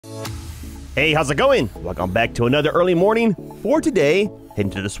Hey, how's it going? Welcome back to another early morning. For today,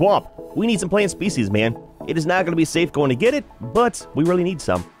 heading to the swamp. We need some plant species, man. It is not going to be safe going to get it, but we really need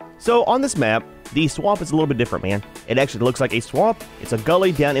some. So on this map, the swamp is a little bit different, man. It actually looks like a swamp. It's a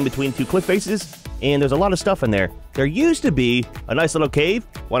gully down in between two cliff faces, and there's a lot of stuff in there. There used to be a nice little cave.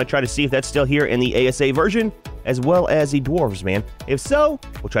 Want to try to see if that's still here in the ASA version, as well as the Dwarves, man. If so,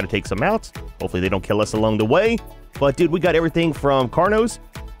 we'll try to take some out. Hopefully they don't kill us along the way. But dude, we got everything from Carnos,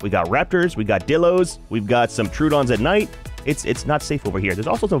 we got Raptors, we got Dillos, we've got some Trudons at night. It's not safe over here. There's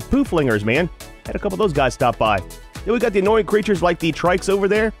also some Pooflingers, man. Had a couple of those guys stop by. Then we got the annoying creatures like the Trikes over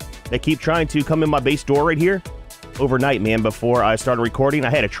there that keep trying to come in my base door right here. Overnight, man, before I started recording,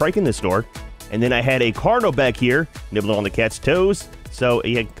 I had a Trike in this door. And then I had a Carno back here, nibbling on the cat's toes. So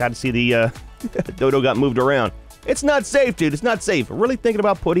you got to see the Dodo got moved around. It's not safe, dude. It's not safe. I'm really thinking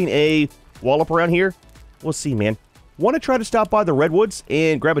about putting a wall up around here. We'll see, man. Want to try to stop by the Redwoods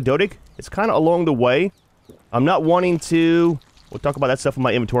and grab a Doedic. It's kind of along the way. I'm not wanting to... We'll talk about that stuff in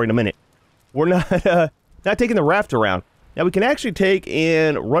my inventory in a minute. We're not taking the raft around. Now, we can actually take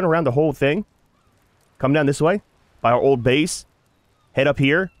and run around the whole thing. Come down this way, by our old base. Head up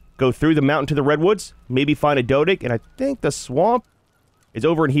here. Go through the mountain to the Redwoods. Maybe find a Doedic. And I think the swamp is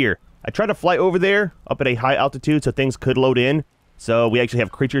over in here. I tried to fly over there, up at a high altitude, so things could load in. So we actually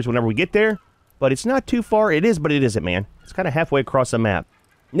have creatures whenever we get there. But it's not too far. It is, but it isn't, man. It's kind of halfway across the map.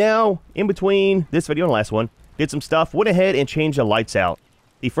 Now, in between this video and the last one, did some stuff, went ahead and changed the lights out.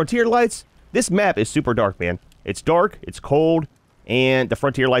 The Frontier lights, this map is super dark, man. It's dark, it's cold, and the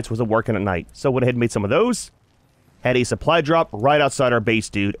Frontier lights wasn't working at night. So went ahead and made some of those. Had a supply drop right outside our base,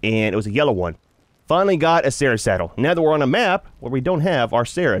 dude, and it was a yellow one. Finally got a Sarah saddle. Now that we're on a map where we don't have our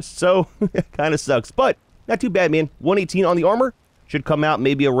Sarahs, so it kind of sucks. But not too bad, man. 118 on the armor. Should come out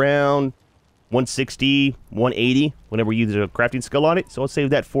maybe around 160, 180 whenever you use a crafting skill on it. So let's save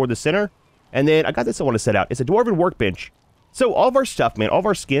that for the center. And then I got this I want to set out. It's a Dwarven workbench. So all of our stuff, man, all of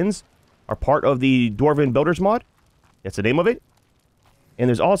our skins are part of the Dwarven Builders mod. That's the name of it. And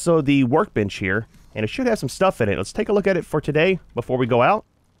there's also the workbench here. And it should have some stuff in it. Let's take a look at it for today before we go out.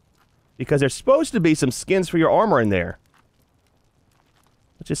 Because there's supposed to be some skins for your armor in there.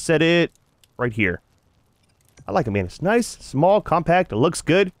 Let's just set it right here. I like it, man. It's nice, small, compact. It looks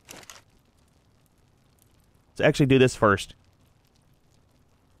good. Let's actually do this first.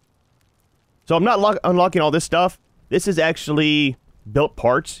 So I'm not unlocking all this stuff. This is actually built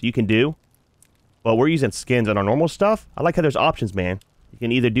parts you can do. But we're using skins on our normal stuff. I like how there's options, man. You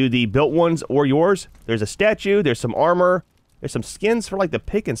can either do the built ones or yours. There's a statue. There's some armor. There's some skins for like the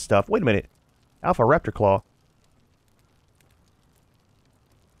pick and stuff. Wait a minute. Alpha Raptor Claw.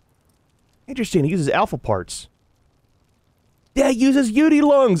 Interesting. He uses alpha parts. Yeah, it uses UD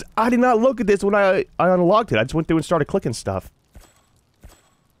lungs. I did not look at this when I unlocked it. I just went through and started clicking stuff.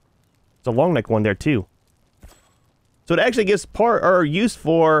 It's a long neck one there too. So it actually gives part or use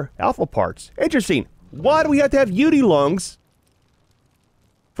for alpha parts. Interesting. Why do we have to have UD lungs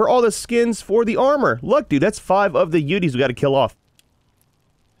for all the skins for the armor? Look, dude, that's 5 of the UDs we got to kill off.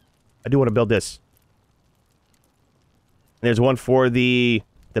 I do want to build this. And there's one for the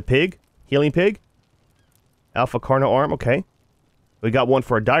pig, healing pig. Alpha Carno arm, okay. We got one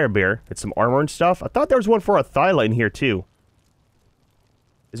for a dire bear. It's some armor and stuff. I thought there was one for a Thyla in here too.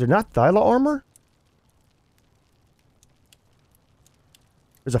 Is there not Thyla armor?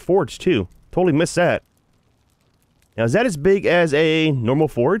 There's a forge too. Totally missed that. Now, is that as big as a normal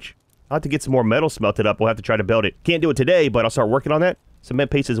forge? I'll have to get some more metal smelted up. We'll have to try to build it. Can't do it today, but I'll start working on that. Cement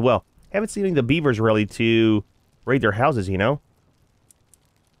paste as well. Haven't seen any of the beavers really to raid their houses, you know?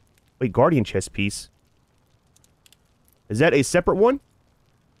 Wait, guardian chest piece. Is that a separate one?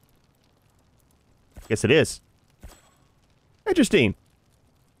 Yes, it is. Interesting.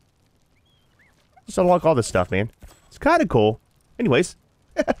 Just unlock all this stuff, man. It's kind of cool. Anyways,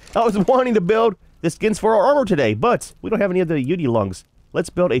 I was wanting to build the skins for our armor today, but we don't have any of the UD lungs. Let's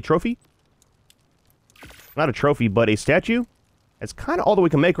build a trophy. Not a trophy, but a statue. That's kind of all that we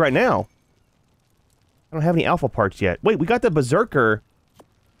can make right now. I don't have any alpha parts yet. Wait, we got the berserker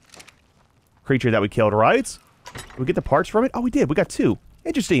creature that we killed, right? Did we get the parts from it? Oh, we did. We got 2.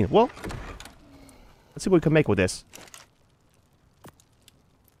 Interesting. Well, let's see what we can make with this.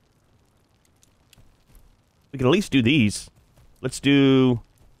 We can at least do these. Let's do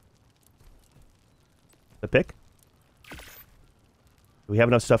the pick. Do we have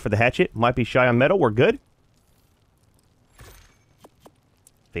enough stuff for the hatchet? Might be shy on metal. We're good.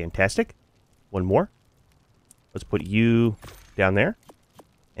 Fantastic. One more. Let's put you down there.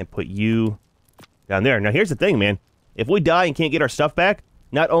 And put you down there. Now, here's the thing, man. If we die and can't get our stuff back,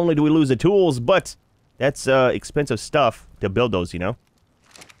 not only do we lose the tools, but that's expensive stuff to build those, you know?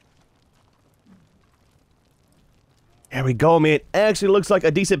 There we go, man. Actually looks like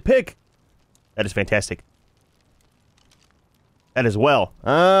a decent pick. That is fantastic. That as well.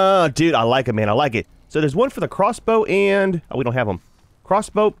 Dude, I like it, man. I like it. So there's one for the crossbow and... Oh, we don't have them.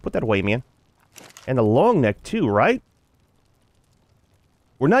 Crossbow, put that away, man. And the long neck, too, right?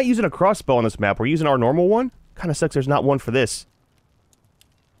 We're not using a crossbow on this map. We're using our normal one. Kind of sucks there's not one for this.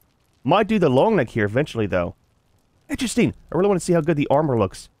 Might do the long neck here eventually, though. Interesting. I really want to see how good the armor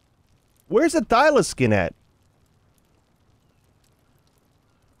looks. Where's the Thyla skin at?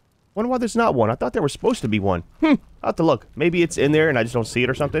 Wonder why there's not one. I thought there was supposed to be one. I'll have to look. Maybe it's in there and I just don't see it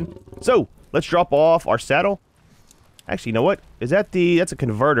or something. So, let's drop off our saddle. Actually, you know what? Is that the... That's a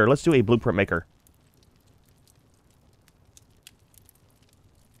converter. Let's do a blueprint maker.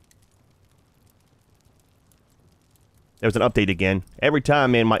 There's an update again. Every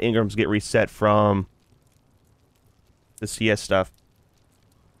time, man, my engrams get reset from the CS stuff.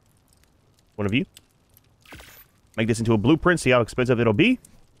 One of you. Make this into a blueprint, see how expensive it'll be.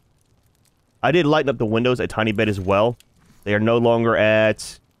 I did lighten up the windows a tiny bit as well. They are no longer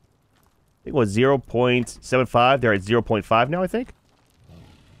at... I think it was 0.75. They're at 0.5 now, I think.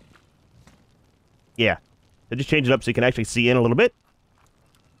 Yeah. They just changed it up so you can actually see in a little bit.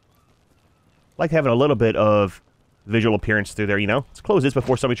 Like having a little bit of visual appearance through there, you know? Let's close this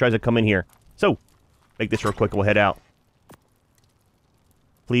before somebody tries to come in here. So, make this real quick and we'll head out.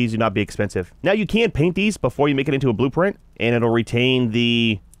 Please do not be expensive. Now, you can paint these before you make it into a blueprint, and it'll retain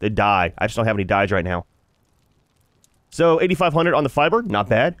the dye. I just don't have any dyes right now. So, 8,500 on the fiber, not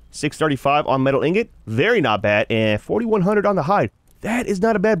bad. 635 on metal ingot, very not bad. And 4,100 on the hide. That is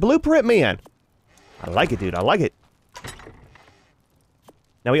not a bad blueprint, man. I like it, dude. I like it.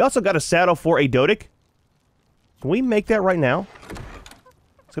 Now, we also got a saddle for a Doedic. Can we make that right now?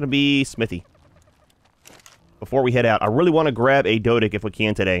 It's going to be smithy. Before we head out, I really want to grab a Doedic if we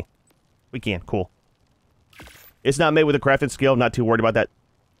can today. We can, cool. It's not made with a crafting skill, not too worried about that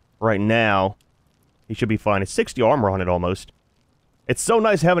right now. He should be fine. It's 60 armor on it almost. It's so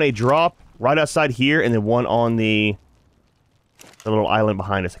nice having a drop right outside here and then one on the little island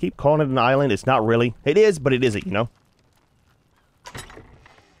behind us. I keep calling it an island. It's not really. It is, but it isn't, you know?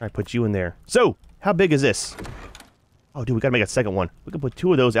 Alright, put you in there. So, how big is this? Oh, dude, we gotta make a second one. We can put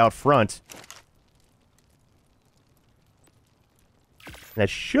two of those out front. That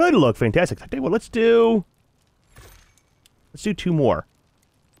should look fantastic. I tell you what, let's do two more.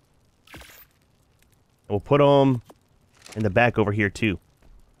 And we'll put them in the back over here, too.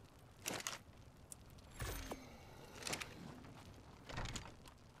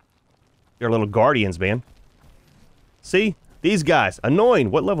 They're little guardians, man. See? These guys. Annoying.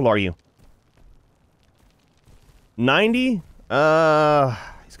 What level are you? 90? He's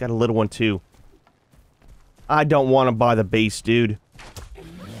got a little one, too. I don't want to buy the base, dude.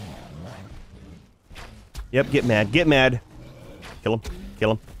 Yep, get mad. Get mad. Kill him.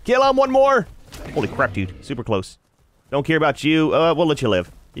 Kill him. Kill him! One more! Holy crap, dude. Super close. Don't care about you. We'll let you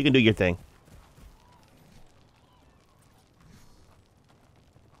live. You can do your thing.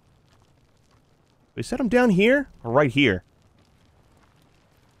 We set him down here? Or right here?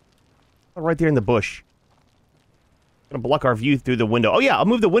 Or right there in the bush. Gonna block our view through the window. Oh yeah, I'll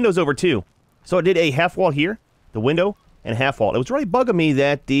move the windows over too. So I did a half wall here, the window, and half wall. It was really bugging me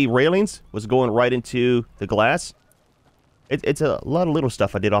that the railings was going right into the glass. It's a lot of little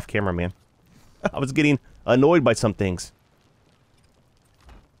stuff I did off camera, man. I was getting annoyed by some things.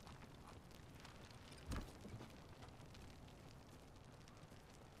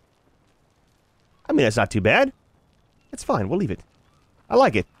 I mean, that's not too bad. It's fine. We'll leave it. I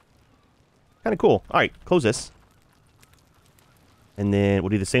like it. Kind of cool. All right, close this. And then we'll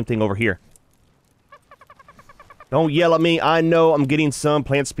do the same thing over here. Don't yell at me. I know I'm getting some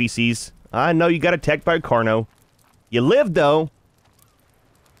plant species. I know you got attacked by a Carno. You lived, though.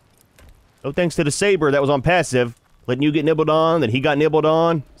 No thanks to the Saber that was on passive. Letting you get nibbled on, then he got nibbled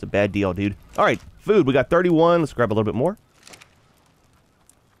on. It's a bad deal, dude. All right, food. We got 31. Let's grab a little bit more.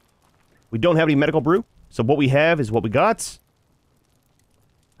 We don't have any medical brew, so what we have is what we got.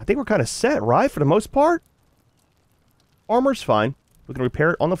 I think we're kind of set, right, for the most part? Armor's fine. We can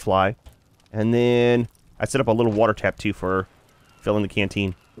repair it on the fly. And then I set up a little water tap, too, for filling the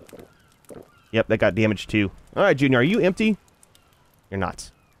canteen. Yep, that got damaged, too. All right, Junior, are you empty? You're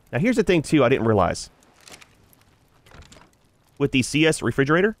not. Now, here's the thing, too, I didn't realize. With the CS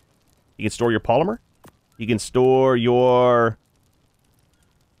refrigerator, you can store your polymer. You can store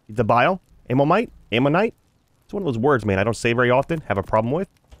the bile, ammonite. It's one of those words, man, I don't say very often, have a problem with.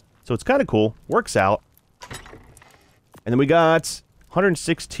 So it's kind of cool. Works out. And then we got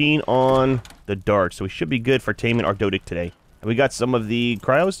 116 on the dart, so we should be good for taming our Doedic today. And we got some of the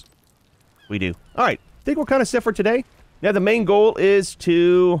cryos. We do. All right, I think we're kind of set for today. Now, the main goal is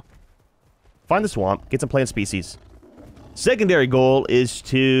to find the swamp, get some plant species. Secondary goal is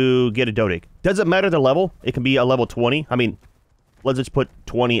to get a Doedic. Doesn't matter the level. It can be a level 20. I mean, let's just put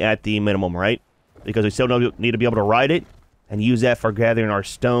 20 at the minimum, right? Because we still need to be able to ride it and use that for gathering our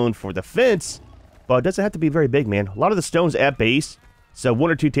stone for the fence. But it doesn't have to be very big, man. A lot of the stone's at base, so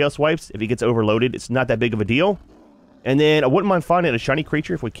 1 or 2 tail swipes, if he gets overloaded, it's not that big of a deal. And then I wouldn't mind finding a shiny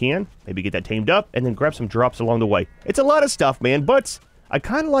creature if we can. Maybe get that tamed up, and then grab some drops along the way. It's a lot of stuff, man, but I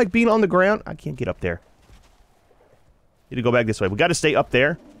kind of like being on the ground. I can't get up there. Need to go back this way. We got to stay up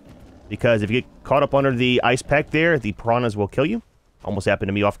there, because if you get caught up under the ice pack there, the piranhas will kill you. Almost happened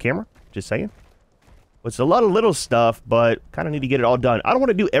to me off camera. Just saying. It's a lot of little stuff, but kind of need to get it all done. I don't want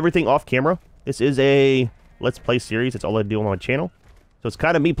to do everything off camera. This is a Let's Play series. That's all I do on my channel. So it's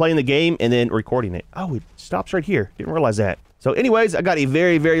kind of me playing the game and then recording it. Oh, it stops right here. Didn't realize that. So anyways, I got a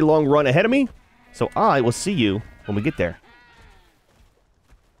very, very long run ahead of me. So I will see you when we get there.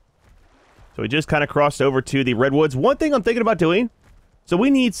 So we just kind of crossed over to the redwoods. One thing I'm thinking about doing. So we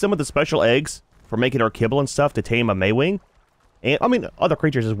need some of the special eggs for making our kibble and stuff to tame a Maywing. And, I mean, other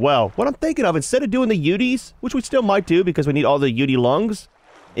creatures as well. What I'm thinking of, instead of doing the Uties, which we still might do because we need all the Utie lungs,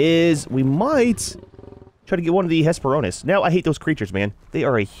 is we might try to get one of the Hesperornis. Now, I hate those creatures, man. They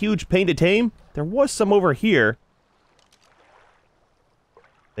are a huge pain to tame. There was some over here.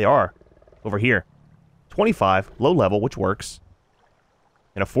 They are. Over here. 25, low level, which works.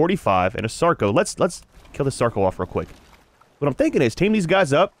 And a 45, and a Sarco. Let's kill the Sarco off real quick. What I'm thinking is tame these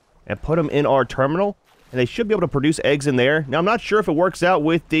guys up and put them in our terminal. And they should be able to produce eggs in there. Now, I'm not sure if it works out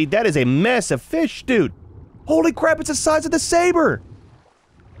with the... That is a massive fish, dude. Holy crap, it's the size of the saber.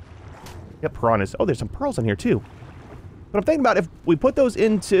 Yep, piranhas. Oh, there's some pearls in here, too. But I'm thinking about if we put those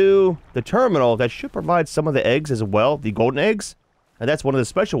into the terminal, that should provide some of the eggs as well, the golden eggs. And that's one of the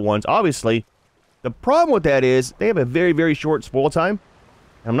special ones, obviously. The problem with that is they have a very, very short spoil time.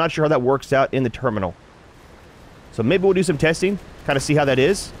 I'm not sure how that works out in the terminal. So maybe we'll do some testing, kind of see how that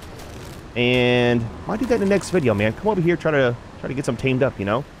is. And might do that in the next video, man. Come over here, try to get some tamed up, you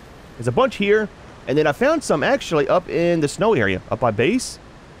know? There's a bunch here, and then I found some actually up in the snow area, up by base.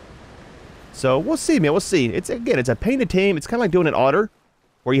 So we'll see, man. We'll see. It's a pain to tame. It's kind of like doing an otter,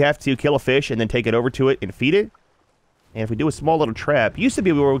 where you have to kill a fish and then take it over to it and feed it. And if we do a small little trap, used to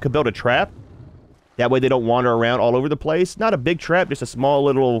be where we could build a trap. That way they don't wander around all over the place. Not a big trap, just a small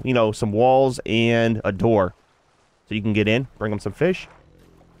little, you know, some walls and a door. So you can get in, bring them some fish.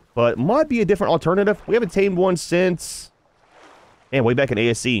 But might be a different alternative. We haven't tamed one since, man, way back in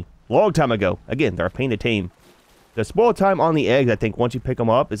ASC. Long time ago. Again, they're a pain to tame. The spoil time on the eggs, I think, once you pick them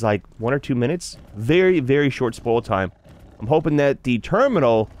up, is like 1 or 2 minutes. Very, very short spoil time. I'm hoping that the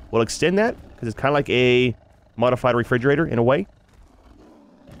terminal will extend that, because it's kind of like a modified refrigerator in a way.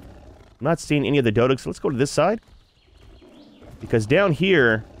 I'm not seeing any of the Doedics, so let's go to this side. Because down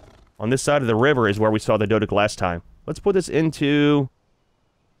here, on this side of the river, is where we saw the Doedic last time. Let's put this into...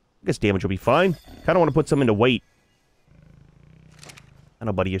 I guess damage will be fine. Kind of want to put some into weight. I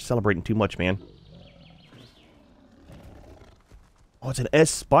know, buddy, you're celebrating too much, man. Oh, it's an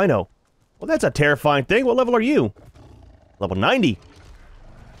S Spino. Well, that's a terrifying thing. What level are you? Level 90.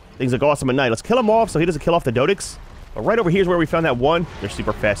 Things look awesome at night. Let's kill him off so he doesn't kill off the Doedics. But right over here is where we found that one. They're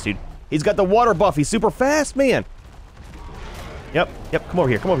super fast, dude. He's got the water buff. He's super fast, man. Yep. Come over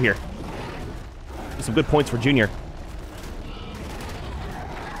here. Come over here. Get some good points for Junior.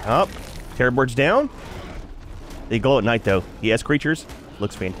 Up. Terrorbird's down. They glow at night, though. The S creatures.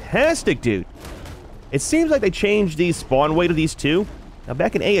 Looks fantastic, dude. It seems like they changed the spawn weight of these two. Now,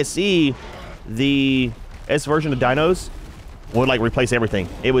 back in ASE, the S version of dinos would, like, replace everything.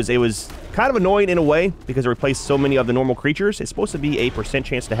 It was kind of annoying in a way because it replaced so many of the normal creatures. It's supposed to be a %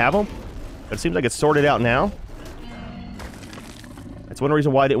 chance to have them. But it seems like it's sorted out now. That's one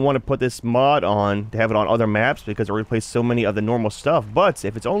reason why I didn't want to put this mod on, to have it on other maps, because it replaced so many of the normal stuff. But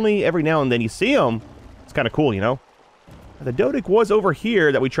if it's only every now and then you see them, it's kind of cool, you know? The Doedic was over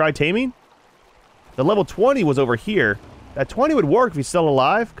here that we tried taming. The level 20 was over here. That 20 would work if he's still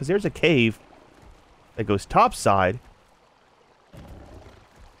alive, because there's a cave that goes topside.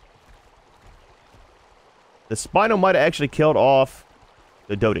 The Spino might have actually killed off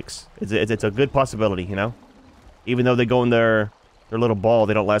the Doedics. It's a good possibility, you know? Even though they go in their little ball,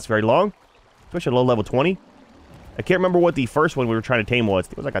 they don't last very long. Especially at low level 20. I can't remember what the first one we were trying to tame was.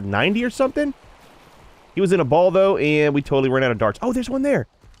 It was like a 90 or something. He was in a ball, though, and we totally ran out of darts. Oh, there's one there.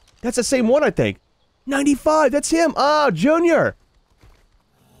 That's the same one, I think. 95, that's him. Ah, Junior.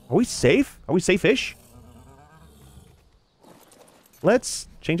 Are we safe? Are we safe-ish? Let's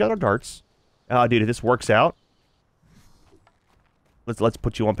change out our darts. Oh, dude, if this works out. Let's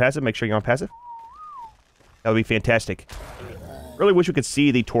put you on passive. Make sure you're on passive. That would be fantastic. Really wish we could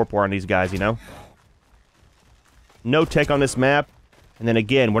see the torpor on these guys, you know? No tech on this map. And then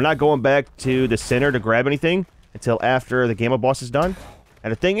again, we're not going back to the center to grab anything until after the Gamma boss is done.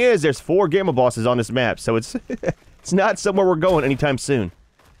 And the thing is, there's 4 Gamma bosses on this map, so it's it's not somewhere we're going anytime soon.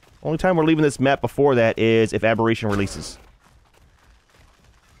 Only time we're leaving this map before that is if Aberration releases.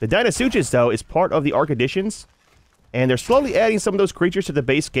 The Dinosuchus, though, is part of the ARK Editions, and they're slowly adding some of those creatures to the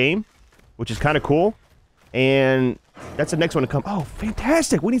base game, which is kind of cool. And that's the next one to come. Oh,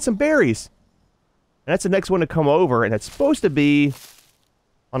 fantastic! We need some berries! And that's the next one to come over, and it's supposed to be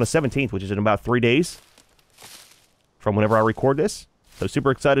on the 17th, which is in about 3 days from whenever I record this. So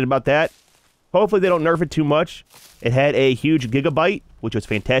super excited about that. Hopefully they don't nerf it too much. It had a huge gigabyte, which was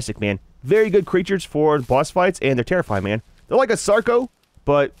fantastic, man. Very good creatures for boss fights, and they're terrifying, man. They're like a Sarco,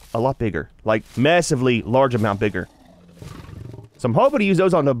 but a lot bigger. Like, massively large amount bigger. So I'm hoping to use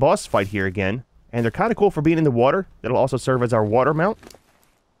those on the boss fight here again. And they're kind of cool for being in the water. That'll also serve as our water mount.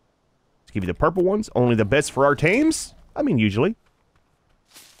 Let's give you the purple ones. Only the best for our tames. I mean, usually.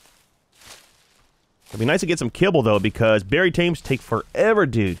 It'd be nice to get some kibble, though, because berry tames take forever,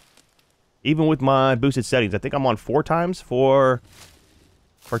 dude. Even with my boosted settings. I think I'm on 4 times for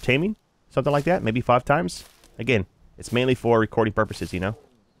taming. Something like that. Maybe 5 times. Again, it's mainly for recording purposes, you know?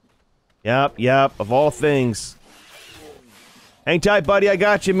 Yep. Of all things. Hang tight, buddy. I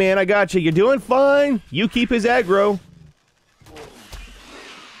got you, man. I got you. You're doing fine. You keep his aggro.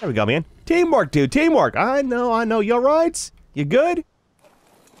 There we go, man. Teamwork, dude. Teamwork. I know. You alright? You good?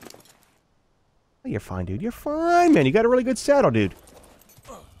 Oh, you're fine, dude. You're fine, man. You got a really good saddle, dude.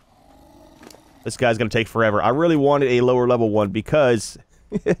 This guy's gonna take forever. I really wanted a lower level one because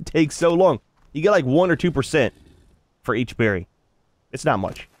it takes so long. You get like 1 or 2% for each berry. It's not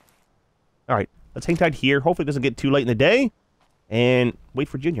much. Alright, let's hang tight here. Hopefully it doesn't get too late in the day. And wait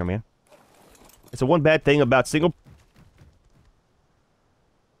for Junior, man. It's the one bad thing about single...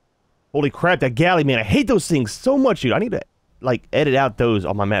 Holy crap, that galley, man. I hate those things so much, dude. I need to, like, edit out those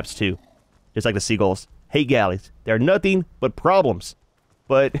on my maps, too. Just like the seagulls. Hate galleys. They're nothing but problems.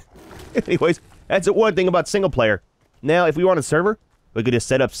 But, anyways, that's the one thing about single player. Now, if we were on a server, we could just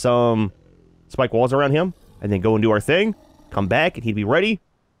set up some spike walls around him, and then go and do our thing, come back, and he'd be ready.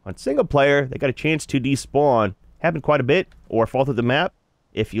 On single player, they got a chance to despawn. Happened quite a bit, or fall through the map,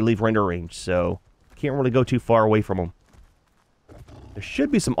 if you leave render range, so can't really go too far away from them. There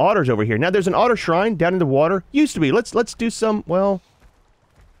should be some otters over here. Now, there's an otter shrine down in the water. Used to be. Let's do some, well...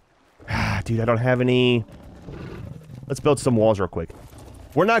 Dude, I don't have any... Let's build some walls real quick.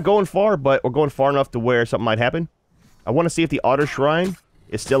 We're not going far, but we're going far enough to where something might happen. I want to see if the otter shrine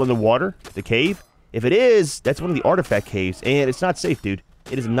is still in the water, the cave. If it is, that's one of the artifact caves, and it's not safe, dude.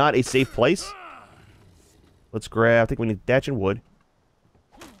 It is not a safe place. Let's grab, I think we need thatch and wood.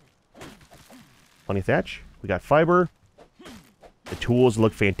 Plenty of thatch. We got fiber. The tools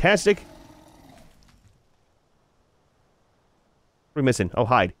look fantastic. What are we missing? Oh,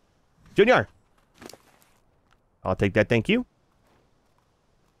 hide. Junior! I'll take that, thank you.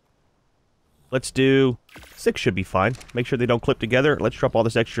 Let's do... 6 should be fine. Make sure they don't clip together. Let's drop all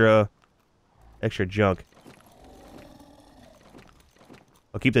this extra junk.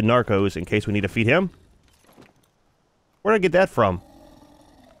 I'll keep the narcos in case we need to feed him. Where did I get that from?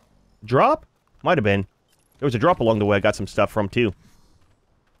 Drop? Might have been. There was a drop along the way I got some stuff from, too.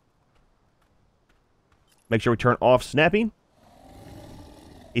 Make sure we turn off snapping.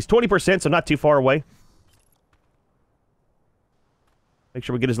 He's 20%, so not too far away. Make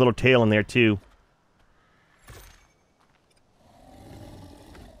sure we get his little tail in there, too.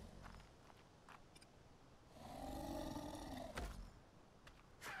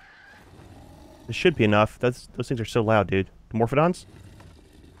 This should be enough. Those things are so loud, dude. The Morphodons?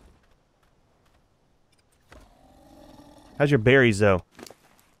 How's your berries, though?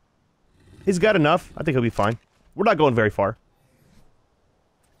 He's got enough. I think he'll be fine. We're not going very far.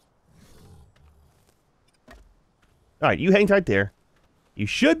 Alright, you hang tight there. You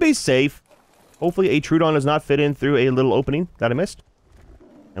should be safe. Hopefully a Trudon does not fit in through a little opening that I missed.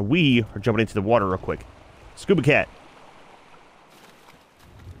 And we are jumping into the water real quick. Scuba cat.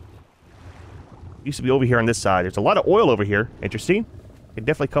 Used to be over here on this side. There's a lot of oil over here. Interesting. Could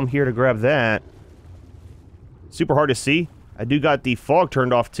definitely come here to grab that. Super hard to see. I do got the fog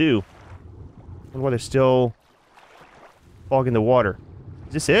turned off too. I wonder why there's still fog in the water.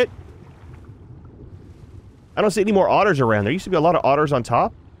 Is this it? I don't see any more otters around. There used to be a lot of otters on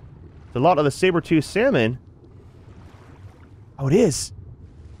top. There's a lot of the saber-toothed salmon. Oh, it is.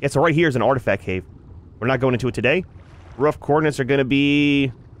 Yeah, so right here is an artifact cave. We're not going into it today. Rough coordinates are going to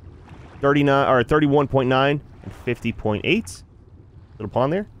be 39 or 31.9 and 50.8. Little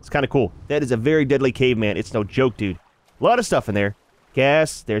pond there. It's kind of cool. That is a very deadly cave, man. It's no joke, dude. A lot of stuff in there.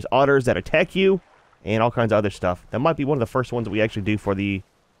 Gas, there's otters that attack you, and all kinds of other stuff. That might be one of the first ones that we actually do for the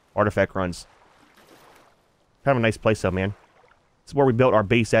artifact runs. Kind of a nice place, though, man. This is where we built our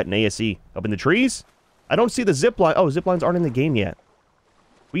base at in ASE. Up in the trees. I don't see the zip line. Oh, zip lines aren't in the game yet.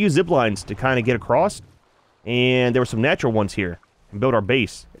 We use zip lines to kind of get across, and there were some natural ones here and build our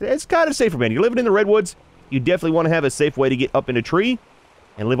base. It's kind of safer, man. You're living in the redwoods. You definitely want to have a safe way to get up in a tree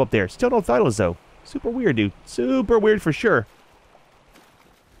and live up there. Still no titles, though. Super weird, dude. Super weird for sure.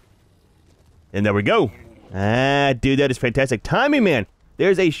 And there we go. Ah, dude, that is fantastic timing, man.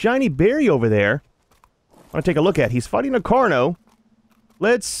 There's a shiny berry over there. I want to take a look at. He's fighting a Carno.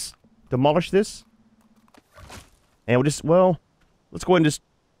 Let's demolish this. And we'll just, well, let's go ahead and just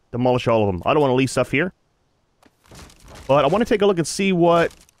demolish all of them. I don't want to leave stuff here. But I want to take a look and see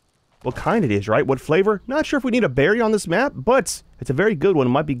what kind it is, right? What flavor? Not sure if we need a berry on this map, but it's a very good one.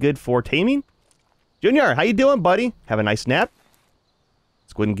 It might be good for taming. Junior, how you doing, buddy? Have a nice nap.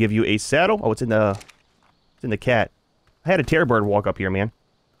 Let's go ahead and give you a saddle. Oh, it's in the cat. I had a terror bird walk up here, man.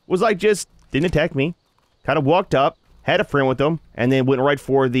 Was like just didn't attack me. Kind of walked up, had a friend with him, and then went right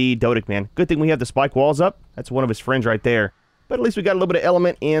for the Doedic, man. Good thing we have the spike walls up. That's one of his friends right there. But at least we got a little bit of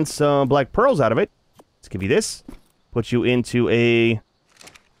element and some black pearls out of it. Let's give you this. Put you into a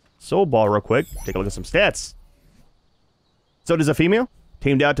soul ball real quick. Take a look at some stats. So does a female.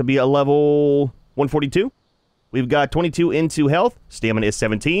 Tamed out to be a level 142. We've got 22 into health. Stamina is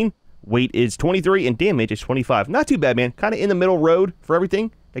 17. Weight is 23. And damage is 25. Not too bad, man. Kind of in the middle road for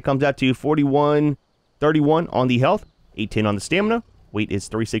everything. It comes out to 41.31 on the health. 810 on the stamina. Weight is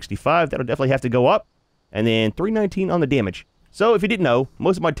 365. That'll definitely have to go up. And then 319 on the damage. So if you didn't know,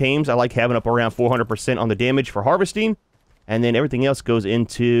 most of my tames I like having up around 400% on the damage for harvesting. And then everything else goes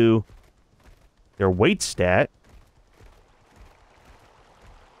into their weight stat.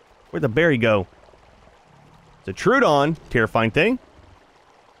 Where'd the berry go? It's a Trudon. Terrifying thing.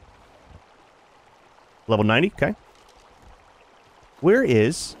 Level 90. Okay. Where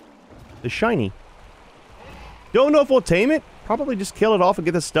is the shiny? Don't know if we'll tame it. Probably just kill it off and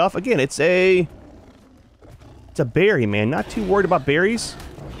get the stuff. Again, it's a berry, man. Not too worried about berries.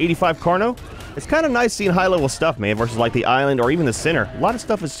 85 Carno. It's kind of nice seeing high-level stuff, man, versus like the island or even the center. A lot of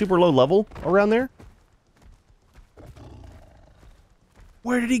stuff is super low level around there.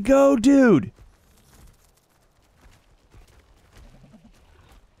 Where did he go, dude?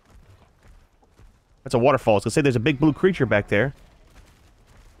 That's a waterfall. I was gonna say there's a big blue creature back there.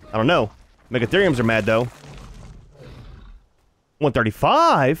 I don't know. Megatheriums are mad, though.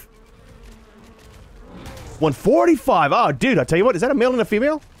 135? 145. Oh, dude, I tell you what. Is that a male and a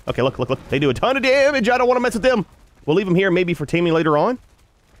female? Okay, look, look, look. They do a ton of damage. I don't want to mess with them. We'll leave them here maybe for taming later on.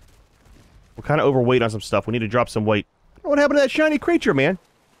 We're kind of overweight on some stuff. We need to drop some weight. I don't know what happened to that shiny creature, man.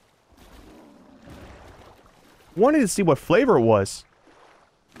 Wanted to see what flavor it was.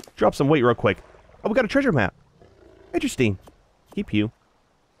 Drop some weight real quick. Oh, we got a treasure map. Interesting. Keep you.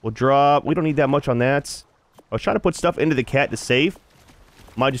 We'll drop... We don't need that much on that. I was trying to put stuff into the cat to save.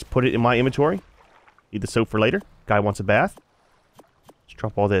 Might just put it in my inventory. Need the soap for later. Guy wants a bath. Let's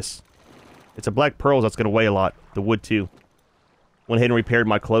drop all this. It's a black pearls that's going to weigh a lot. The wood, too. Went ahead and repaired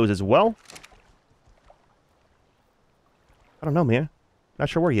my clothes as well. I don't know, man. Not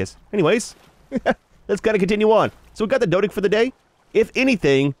sure where he is. Anyways, let's kind of continue on. So we got the Doedic for the day. If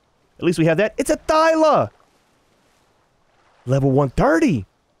anything, at least we have that. It's a Thyla! Level 130!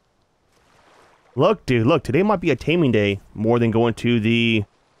 Look, dude, look. Today might be a taming day more than going to the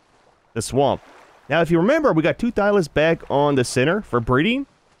swamp. Now, if you remember, we got 2 Thylas back on the center for breeding.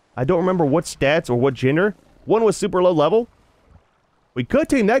 I don't remember what stats or what gender. One was super low level. We could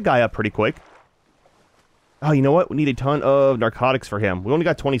tame that guy up pretty quick. Oh, you know what? We need a ton of narcotics for him. We only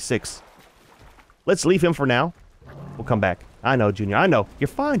got 26. Let's leave him for now. We'll come back. I know, Junior. I know. You're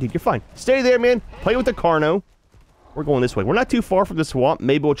fine, dude. You're fine. Stay there, man. Play with the Carno. We're going this way. We're not too far from the swamp.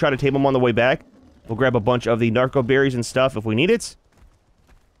 Maybe we'll try to tame him on the way back. We'll grab a bunch of the narco berries and stuff if we need it.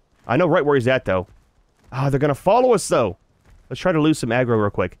 I know right where he's at, though. Ah, they're going to follow us, though. Let's try to lose some aggro real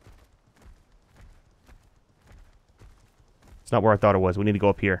quick. It's not where I thought it was. We need to go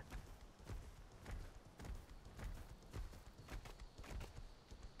up here.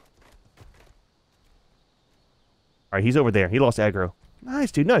 Alright, he's over there. He lost aggro. Nice,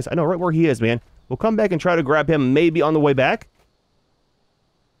 dude. Nice. I know right where he is, man. We'll come back and try to grab him maybe on the way back.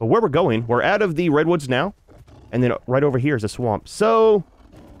 But where we're going, we're out of the redwoods now. And then right over here is the swamp. So,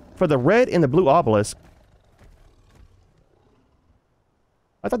 for the red and the blue obelisk,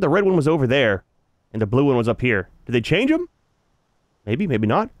 I thought the red one was over there. And the blue one was up here. Did they change them? Maybe, maybe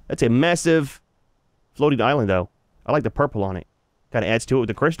not. That's a massive floating island, though. I like the purple on it. Kind of adds to it with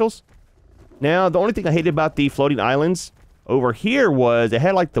the crystals. Now, the only thing I hated about the floating islands over here was it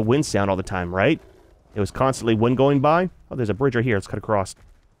had like the wind sound all the time, right? It was constantly wind going by. Oh, there's a bridge right here. Let's cut across.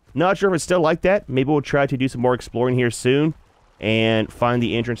 Not sure if it's still like that. Maybe we'll try to do some more exploring here soon and find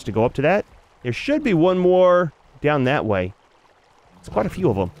the entrance to go up to that. There should be one more down that way. There's quite a few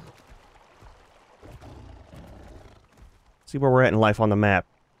of them. See where we're at in life on the map.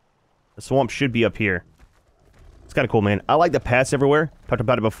 The swamp should be up here. It's kind of cool, man. I like the paths everywhere. Talked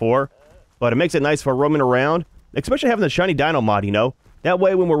about it before. But it makes it nice for roaming around. Especially having the shiny dino mod, you know? That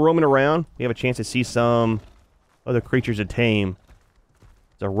way, when we're roaming around, we have a chance to see some other creatures to tame.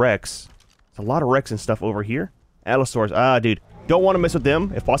 There's a Rex. There's a lot of Rex and stuff over here. Allosaurs. Ah, dude. Don't want to mess with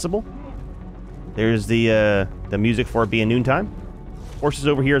them, if possible. There's the music for it being noontime. Horses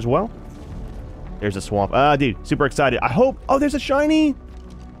over here as well. There's a swamp. Ah, dude. Super excited. I hope... Oh, there's a shiny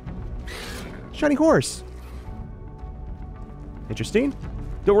horse. Interesting.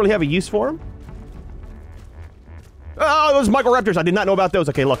 Don't really have a use for him. Oh, those Microraptors. I did not know about those.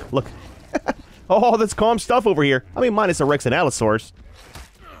 Okay, look. Oh, that's calm stuff over here. I mean, minus the Rex and Allosaurs.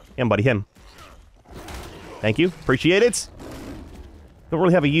 Him, buddy, him. Thank you. Appreciate it. Don't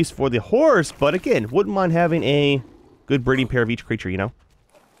really have a use for the horse, but again, wouldn't mind having a good breeding pair of each creature, you know?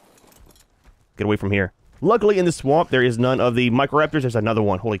 Get away from here. Luckily, in the swamp, there is none of the Microraptors. There's another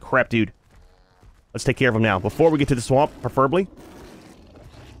one. Holy crap, dude. Let's take care of him now. Before we get to the swamp, preferably.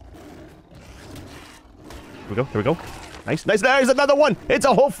 Here we go. Nice. There's another one. It's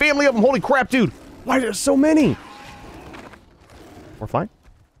a whole family of them. Holy crap, dude. Why are there so many? We're fine.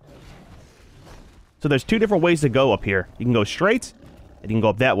 So there's two different ways to go up here. You can go straight, and you can go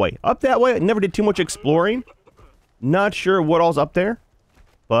up that way. Up that way, I never did too much exploring. Not sure what all's up there.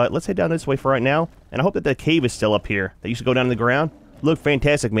 But let's head down this way for right now. And I hope that the cave is still up here. That used to go down in the ground. Look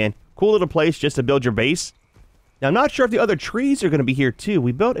fantastic, man. Cool little place just to build your base. Now, I'm not sure if the other trees are going to be here, too.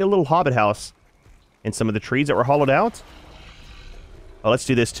 We built a little hobbit house in some of the trees that were hollowed out. Oh, let's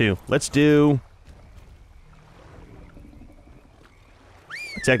do this, too. Let's do...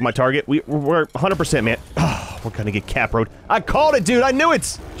 Attack my target. We're 100%, man. Oh, we're going to get caproed. I called it, dude. I knew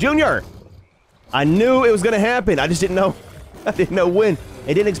it. Junior. I knew it was going to happen. I just didn't know. I didn't know when.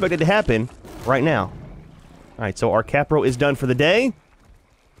 I didn't expect it to happen right now. All right, so our capro is done for the day.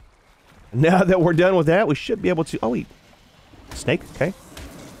 Now that we're done with that, we should be able to... Oh, wait. Snake? Okay.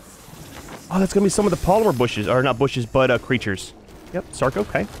 Oh, that's going to be some of the polymer bushes. Or not bushes, but creatures. Yep, Sarco.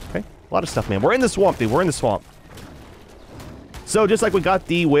 Okay. A lot of stuff, man. We're in the swamp, dude. We're in the swamp. So, just like we got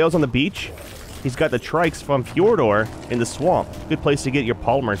the whales on the beach, he's got the trikes from Fjordor in the swamp. Good place to get your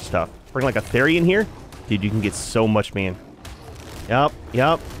polymer stuff. Bring like a Theri in here. Dude, you can get so much, man. Yep.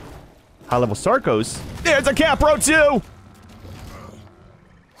 High-level Sarcos. There's a Capro, too!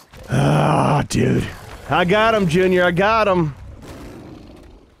 Ah, dude. I got him, Junior. I got him.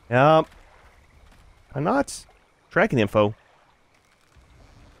 Yep. I'm not tracking info.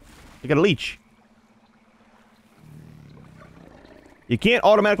 You got a leech. You can't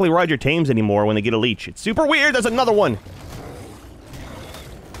automatically ride your tames anymore when they get a leech. It's super weird. There's another one.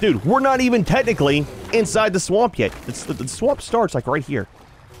 Dude, we're not even technically inside the swamp yet. The swamp starts like right here.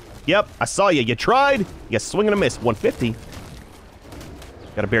 Yep, I saw you. You tried. You swing and a miss. 150.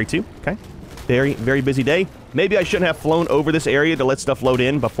 Got a berry too. Okay. Very busy day. Maybe I shouldn't have flown over this area to let stuff load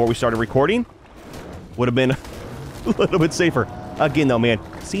in before we started recording. Would have been a little bit safer. Again, though, man,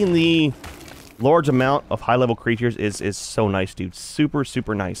 seeing the large amount of high-level creatures is so nice, dude.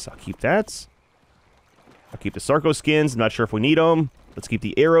 Super nice. I'll keep that. I'll keep the Sarco skins. I'm not sure if we need them. Let's keep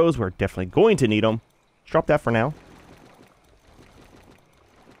the arrows. We're definitely going to need them. Let's drop that for now.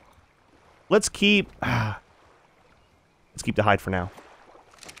 Let's keep the hide for now.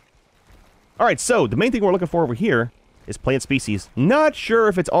 All right, so the main thing we're looking for over here is plant species. Not sure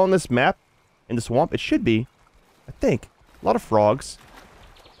if it's on this map in the swamp. It should be, I think. A lot of frogs.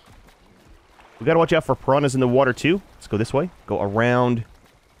 We gotta watch out for piranhas in the water too. Let's go this way. Go around.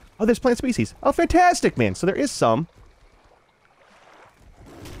 Oh, there's plant species. Oh, fantastic, man. So there is some.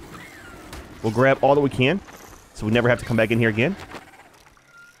 We'll grab all that we can, so we never have to come back in here again.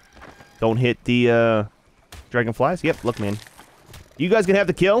 Don't hit the dragonflies. Yep, look, man. You guys gonna have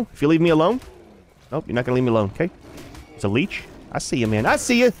to kill if you leave me alone. Nope, you're not gonna leave me alone, okay? It's a leech. I see you, man. I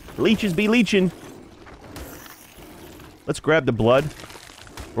see you. Leeches be leeching. Let's grab the blood.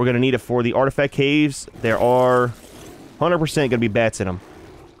 We're gonna need it for the artifact caves. There are 100% gonna be bats in them.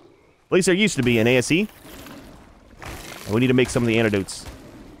 At least there used to be in ASE. And we need to make some of the antidotes.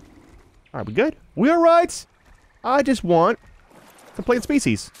 Alright, we good? We alright? I just want some plant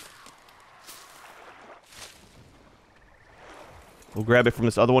species. We'll grab it from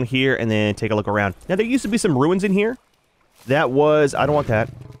this other one here and then take a look around. Now, there used to be some ruins in here. That was... I don't want that.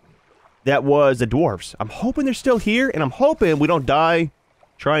 That was the dwarves. I'm hoping they're still here, and I'm hoping we don't die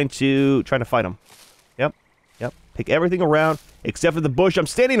trying to fight them. Yep. Yep. Pick everything around, except for the bush I'm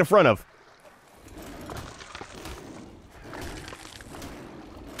standing in front of.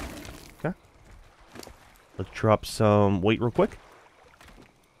 Okay. Let's drop some weight real quick.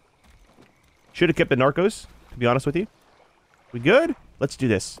 Should have kept the narcos, to be honest with you. We good? Let's do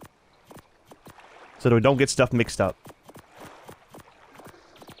this. So that we don't get stuff mixed up.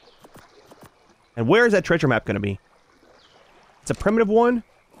 And where is that treasure map going to be? It's a primitive one,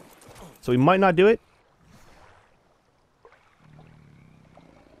 so we might not do it.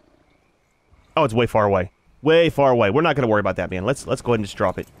 Oh, it's way far away. Way far away. We're not going to worry about that, man. Let's go ahead and just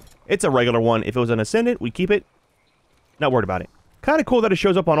drop it. It's a regular one. If it was an Ascended, we keep it. Not worried about it. Kind of cool that it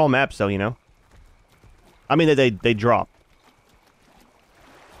shows up on all maps, though, you know? I mean, they drop.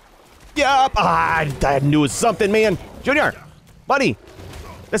 Yup! Ah, I knew it was something, man. Junior! Buddy!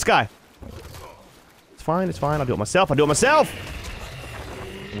 This guy. It's fine, it's fine. I'll do it myself. I'll do it myself!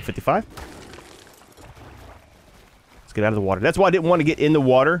 55. Let's get out of the water. That's why I didn't want to get in the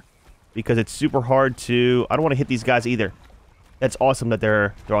water. Because it's super hard to... I don't want to hit these guys either. That's awesome that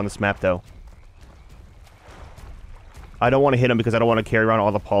they're on this map, though. I don't want to hit them because I don't want to carry around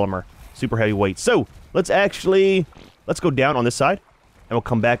all the polymer. Super heavy weight. So, let's go down on this side. And we'll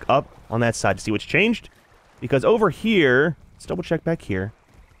come back up on that side to see what's changed. Because over here... Let's double check back here.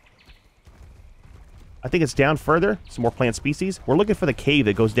 I think it's down further. Some more plant species. We're looking for the cave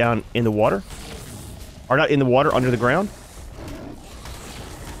that goes down in the water. Or not in the water, under the ground.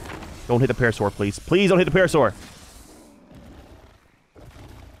 Don't hit the parasaur, please. Please don't hit the parasaur.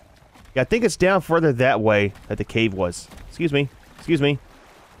 Yeah, I think it's down further that way that the cave was. Excuse me. Excuse me.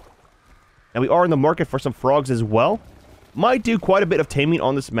 And we are in the market for some frogs as well. Might do quite a bit of taming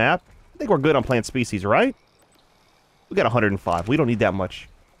on this map. I think we're good on plant species, right? We got 105. We don't need that much.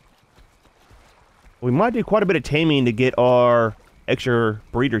 We might do quite a bit of taming to get our extra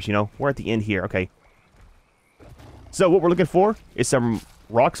breeders, you know. We're at the end here. Okay. So what we're looking for is some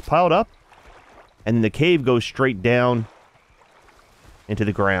rocks piled up. And then the cave goes straight down into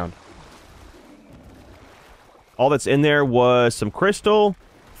the ground. All that's in there was some crystal.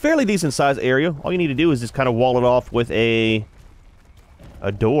 Fairly decent sized area. All you need to do is just kind of wall it off with a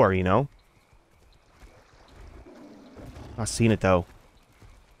door, you know. Not seen it though.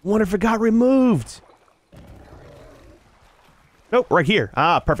 Wonder if it got removed. Nope, right here.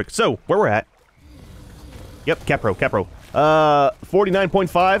 Ah, perfect. So, where we're at. Yep, Capro.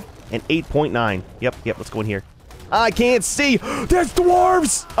 49.5 and 8.9. Yep, let's go in here. I can't see. There's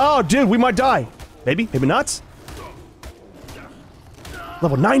dwarves! Oh, dude, we might die. Maybe not.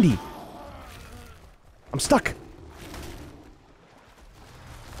 Level 90. I'm stuck.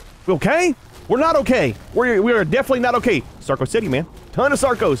 We okay? We're not okay. We are definitely not okay. Sarco City, man. Ton of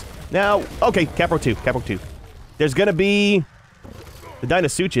Sarcos. Now, okay, Capro 2. There's gonna be the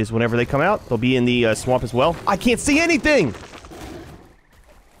Dinosuches whenever they come out. They'll be in the swamp as well. I can't see anything.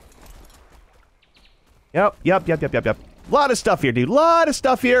 Yep. Lot of stuff here, dude. Lot of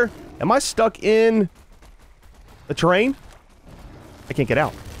stuff here. Am I stuck in the terrain? I can't get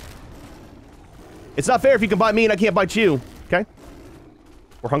out. It's not fair if you can bite me and I can't bite you. Okay?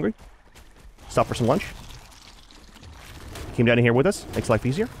 We're hungry. Stop for some lunch. Came down in here with us. Makes life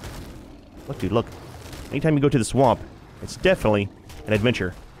easier. Look, dude, look. Anytime you go to the swamp, it's definitely an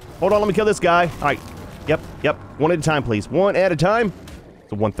adventure. Hold on, let me kill this guy. All right. Yep. One at a time, please. One at a time.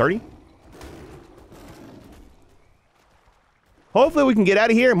 So 130. Hopefully we can get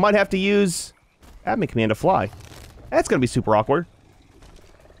out of here. Might have to use admin command to fly. That's going to be super awkward.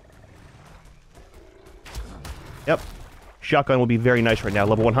 Yep. Shotgun will be very nice right now.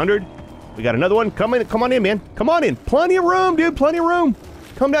 Level 100. We got another one. Come on in, man. Come on in. Plenty of room, dude. Plenty of room.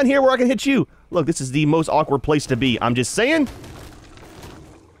 Come down here where I can hit you. Look, this is the most awkward place to be. I'm just saying.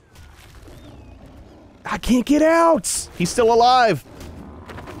 I can't get out. He's still alive.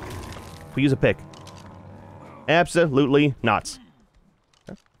 We use a pick. Absolutely not.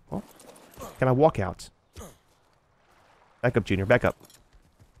 Okay. Well, can I walk out? Back up, Junior. Back up.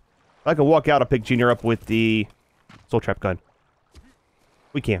 If I can walk out, I'll pick Junior up with the soul trap gun.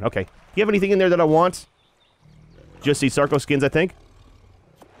 We can. Okay. Do you have anything in there that I want? Just these Sarco skins, I think.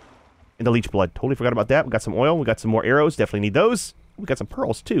 And the leech blood. Totally forgot about that. We got some oil. We got some more arrows. Definitely need those. We got some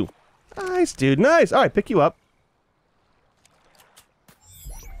pearls, too. Nice, dude. Nice. All right, pick you up.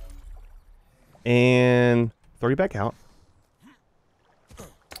 And throw you back out.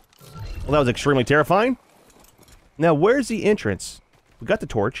 Well, that was extremely terrifying. Now, where's the entrance? We got the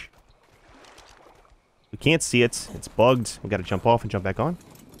torch. We can't see it. It's bugged. We got to jump off and jump back on.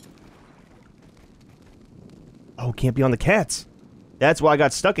 Oh, can't be on the cats. That's why I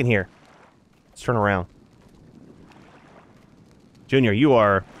got stuck in here. Let's turn around. Junior, you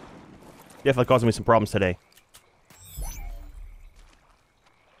are definitely causing me some problems today.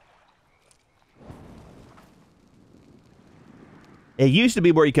 It used to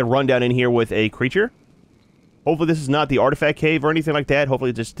be where you could run down in here with a creature. Hopefully this is not the artifact cave or anything like that. Hopefully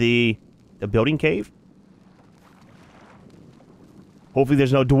it's just the building cave. Hopefully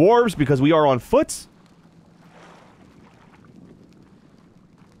there's no dwarves because we are on foot.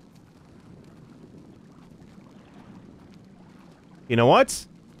 You know what?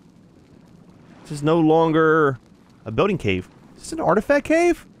 This is no longer a building cave. Is this an artifact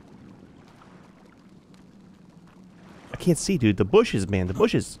cave? I can't see, dude. The bushes, man. The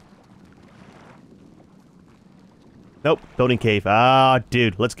bushes. Nope. Building cave. Ah,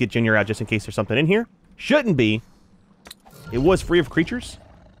 dude. Let's get Junior out just in case there's something in here. Shouldn't be. It was free of creatures.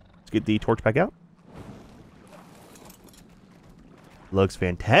 Let's get the torch back out. Looks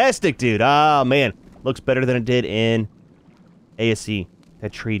fantastic, dude. Ah, man. Looks better than it did in ASC.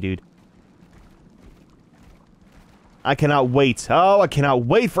 That tree, dude. I cannot wait. Oh, I cannot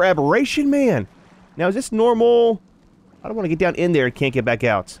wait for Aberration, man. Now, is this normal? I don't want to get down in there and can't get back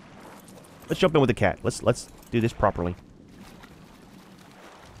out. Let's jump in with the cat. Let's do this properly.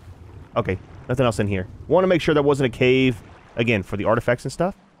 Okay, nothing else in here. Want to make sure there wasn't a cave, again, for the artifacts and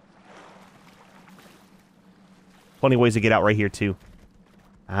stuff. Plenty of ways to get out right here, too.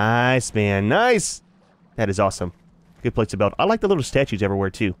 Nice, man. Nice! That is awesome. Good place to build. I like the little statues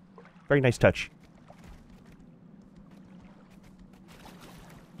everywhere, too. Very nice touch.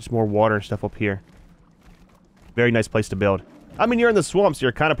 Just more water and stuff up here. Very nice place to build. I mean, you're in the swamps. So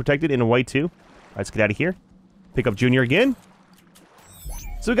you're kind of protected in a way, too. All right, let's get out of here. Pick up Junior again.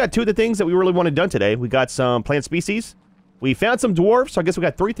 So we got 2 of the things that we really wanted done today. We got some plant species. We found some dwarves, so I guess we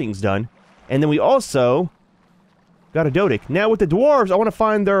got 3 things done. And then we also got a Doedic. Now, with the dwarves, I want to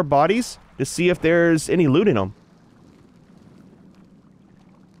find their bodies to see if there's any loot in them.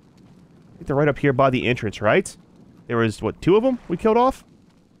 I think they're right up here by the entrance, right? There was, what, 2 of them we killed off?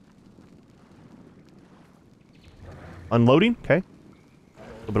 Unloading, okay. A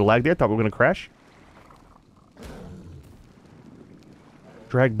little bit of lag there, thought we were going to crash.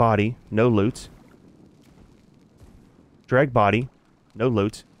 Drag body, no loot. Drag body, no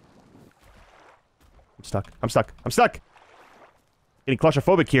loot. I'm stuck, I'm stuck, I'm stuck! Getting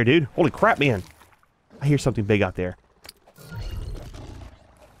claustrophobic here, dude. Holy crap, man. I hear something big out there.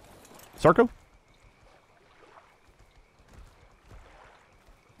 Sarko?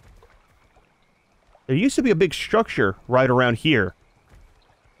 There used to be a big structure right around here.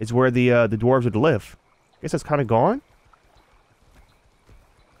 It's where the dwarves would live. I guess that's kind of gone.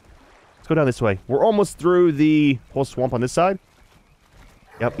 Let's go down this way. We're almost through the whole swamp on this side.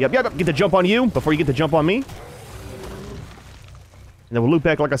 Yep. Get the jump on you before you get the jump on me. And then we'll loop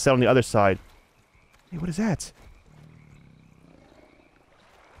back, like I said, on the other side. Hey, what is that?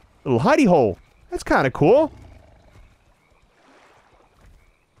 Little hidey hole. That's kind of cool.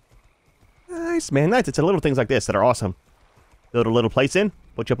 Nice, man. Nice. It's the little things like this that are awesome. Build a little place in.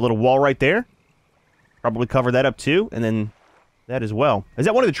 Put you up a little wall right there. Probably cover that up too. And then that as well. Is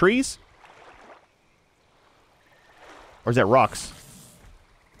that one of the trees? Or is that rocks?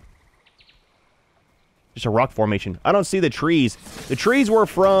 Just a rock formation. I don't see the trees. The trees were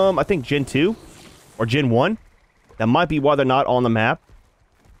from, I think, Gen 2. Or Gen 1. That might be why they're not on the map.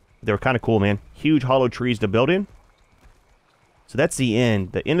 They were kind of cool, man. Huge hollow trees to build in. So that's the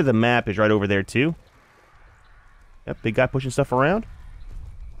end. The end of the map is right over there, too. Yep, big guy pushing stuff around.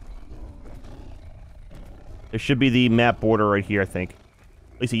 There should be the map border right here, I think.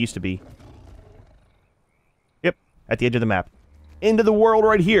 At least it used to be. Yep, at the edge of the map. End of the world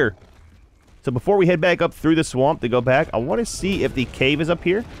right here. So before we head back up through the swamp to go back, I want to see if the cave is up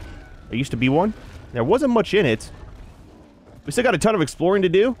here. There used to be one. There wasn't much in it. We still got a ton of exploring to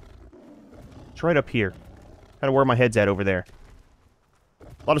do. It's right up here. Kind of where my head's at over there.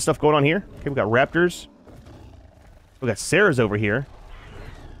 A lot of stuff going on here. Okay, we got raptors. We got Sarah's over here.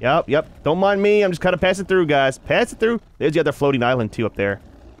 Yep. Don't mind me. I'm just kind of passing through, guys. Passing through. There's the other floating island, too, up there.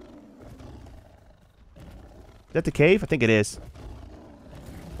 Is that the cave? I think it is.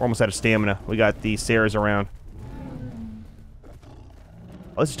 We're almost out of stamina. We got the Sarah's around.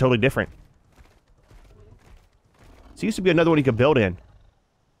 Oh, this is totally different. This used to be another one you could build in.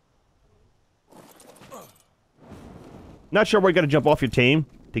 Not sure where you got to jump off your tame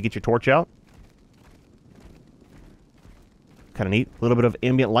to get your torch out. Kind of neat. A little bit of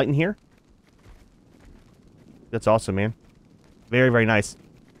ambient light in here. That's awesome, man. Very, very nice.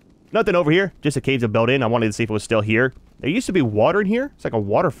 Nothing over here. Just a cave to build in. I wanted to see if it was still here. There used to be water in here. It's like a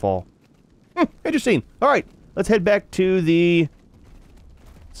waterfall. Interesting. All right. let's head back to the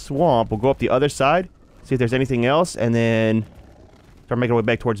swamp. We'll go up the other side, see if there's anything else, and then start making our way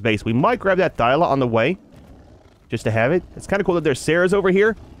back towards base. We might grab that Thyla on the way, just to have it. It's kind of cool that there's Sarahs over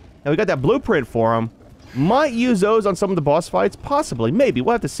here, and we got that blueprint for them. Might use those on some of the boss fights, possibly, maybe.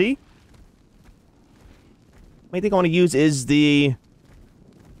 We'll have to see. Main thing I want to use is the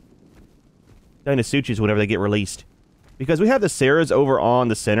Dinosuchus whenever they get released. Because we have the Sarahs over on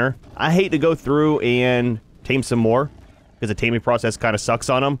the center. I hate to go through and tame some more, because the taming process kind of sucks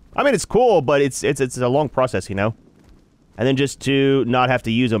on them. I mean, it's cool, but it's a long process, you know? And then just to not have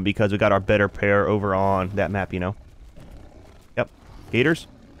to use them because we got our better pair over on that map, you know? Yep. Gators.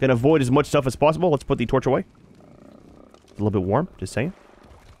 Gonna avoid as much stuff as possible. Let's put the torch away. It's a little bit warm, just saying.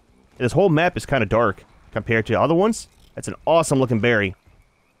 And this whole map is kind of dark compared to other ones. That's an awesome looking berry.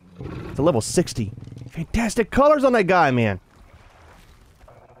 It's a level 60. Fantastic colors on that guy, man.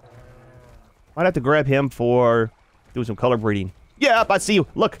 Might have to grab him for doing some color breeding. Yep, I see you.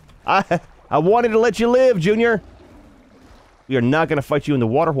 Look, I wanted to let you live, Junior. We are not going to fight you in the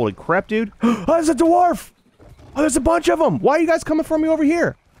water. Holy crap, dude. Oh, there's a dwarf. Oh, there's a bunch of them. Why are you guys coming from me over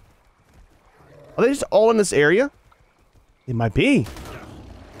here? Are they just all in this area? It might be.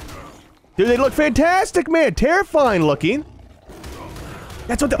 Dude, they look fantastic, man. Terrifying looking.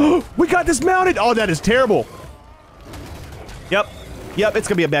 That's what the... Oh, we got dismounted. Oh, that is terrible. Yep. Yep, it's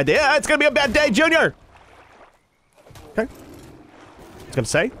going to be a bad day. Yeah, it's going to be a bad day, Junior. Okay. I was going to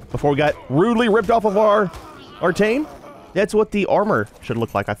say, before we got rudely ripped off of our tame, that's what the armor should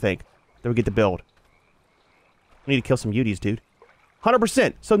look like, I think. Then we get to build. We need to kill some beauties, dude.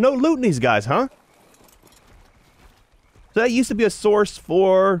 100%. So no loot in these guys, huh? So that used to be a source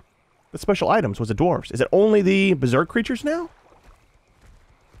for the special items, was the dwarves. Is it only the berserk creatures now?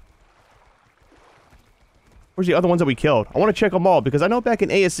 Where's the other ones that we killed? I want to check them all, because I know back in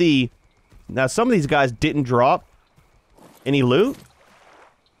ASE, now some of these guys didn't drop any loot.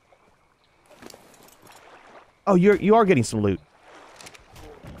 Oh, you are getting some loot.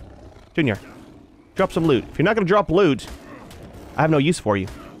 Junior, drop some loot. If you're not going to drop loot, I have no use for you.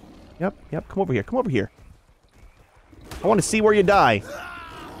 Yep, come over here, come over here. I want to see where you die.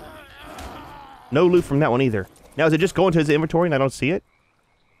 No loot from that one either. Now, is it just going to his inventory and I don't see it?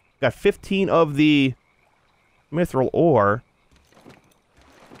 Got 15 of the mithril ore.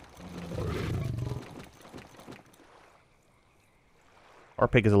 Our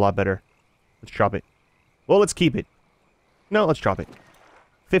pick is a lot better. Let's drop it. Well, let's keep it. No, let's drop it.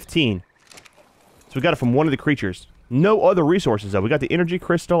 15. So we got it from one of the creatures. No other resources, though. We got the energy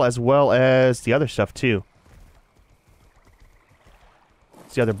crystal as well as the other stuff, too.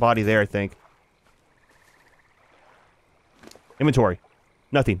 It's the other body there, I think. Inventory.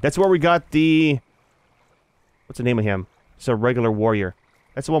 Nothing. That's where we got the... What's the name of him? It's a regular warrior.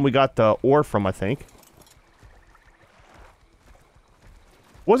 That's the one we got the ore from, I think.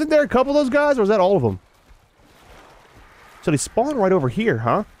 Wasn't there a couple of those guys, or was that all of them? So they spawn right over here,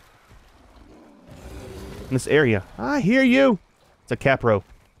 huh? In this area. I hear you. It's a capro.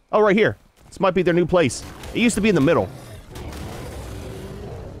 Oh, right here. This might be their new place. It used to be in the middle.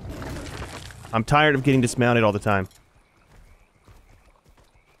 I'm tired of getting dismounted all the time.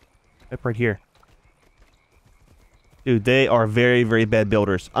 Up right here. Dude, they are very, very bad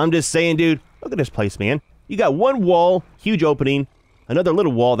builders. I'm just saying, dude. Look at this place, man. You got one wall, huge opening. Another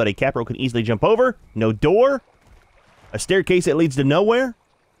little wall that a capro can easily jump over. No door. A staircase that leads to nowhere.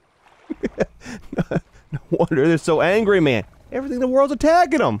 No wonder they're so angry, man. Everything in the world's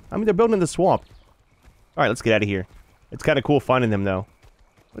attacking them. I mean, they're building in the swamp. Alright, let's get out of here. It's kind of cool finding them, though.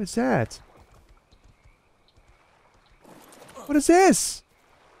 What is that? What is this?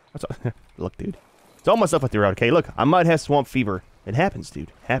 Look, dude. It's all my stuff I threw out. Okay, look. I might have swamp fever. It happens, dude.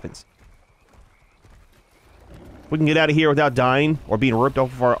 It happens. We can get out of here without dying or being ripped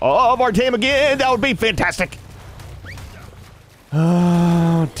off of our tame again. That would be fantastic.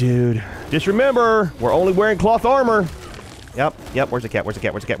 Oh, dude. Just remember, we're only wearing cloth armor. Yep. Where's the cat? Where's the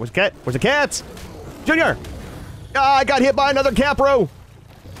cat? Where's the cat? Where's the cat? Where's the cat? Junior! Ah, I got hit by another capro.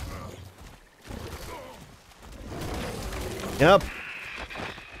 Yep.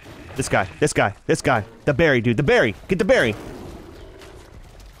 This guy. The berry, dude. The berry. Get the berry.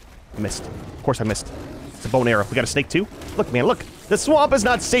 I missed. Of course I missed. It's a bow and arrow. We got a snake too? Look, man, look. The swamp is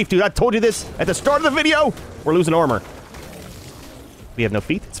not safe, dude. I told you this at the start of the video. We're losing armor. We have no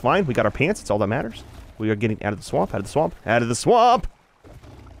feet. It's fine. We got our pants. It's all that matters. We are getting out of the swamp. Out of the swamp. Out of the swamp.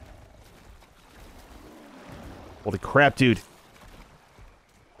 Holy crap, dude.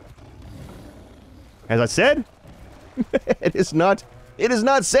 As I said, it is not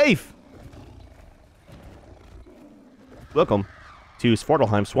safe. Welcome to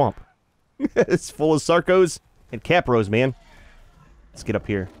Svartalfheim Swamp. It's full of Sarcos and Capros, man. Let's get up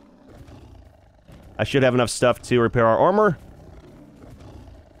here. I should have enough stuff to repair our armor.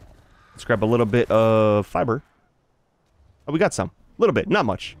 Let's grab a little bit of fiber. Oh, we got some. A little bit, not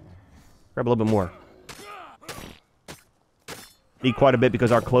much. Grab a little bit more. Need quite a bit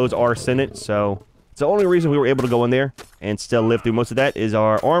because our clothes are Ascended, so it's the only reason we were able to go in there and still live through most of that is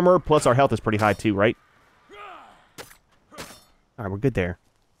our armor, plus our health is pretty high too, right? Alright, we're good there.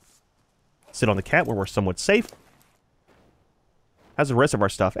 Sit on the cat where we're somewhat safe. How's the rest of our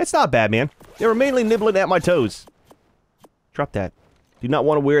stuff? It's not bad, man. They were mainly nibbling at my toes. Drop that. Do not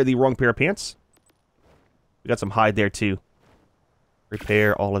want to wear the wrong pair of pants. We got some hide there too.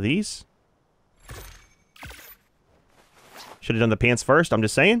 Repair all of these. Should have done the pants first, I'm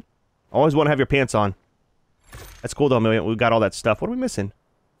just saying. Always want to have your pants on. That's cool though, man. We got all that stuff. What are we missing?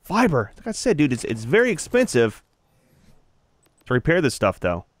 Fiber. Like I said, dude, it's very expensive to repair this stuff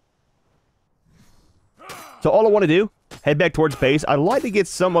though. So all I want to do, head back towards base. I'd like to get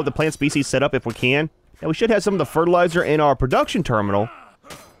some of the plant species set up if we can. And we should have some of the fertilizer in our production terminal.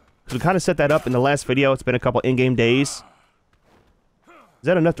 Because we kind of set that up in the last video. It's been a couple in-game days. Is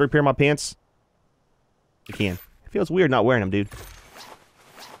that enough to repair my pants? We can. It feels weird not wearing them, dude.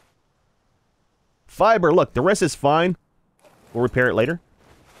 Fiber, look, the rest is fine. We'll repair it later.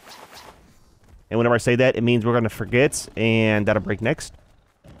 And whenever I say that, it means we're going to forget, and that'll break next.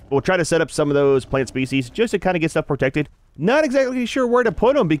 We'll try to set up some of those plant species just to kind of get stuff protected. Not exactly sure where to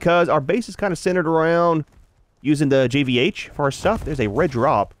put them because our base is kind of centered around using the JVH for our stuff. There's a red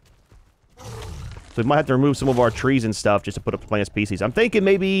drop. So we might have to remove some of our trees and stuff just to put up the plant species. I'm thinking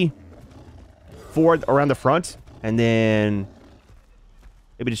maybe 4 around the front and then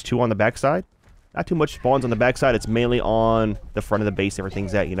maybe just 2 on the backside. Not too much spawns on the backside. It's mainly on the front of the base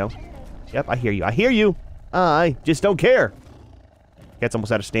everything's at, you know? Yep, I hear you. I hear you. I just don't care. Cat's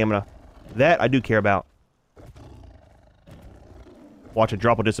almost out of stamina. That I do care about. Watch a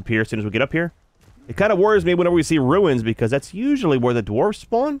drop will disappear as soon as we get up here. It kind of worries me whenever we see ruins because that's usually where the dwarves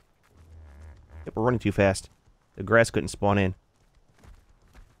spawn. Yep, we're running too fast. The grass couldn't spawn in.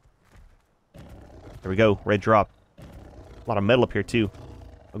 There we go. Red drop. A lot of metal up here too.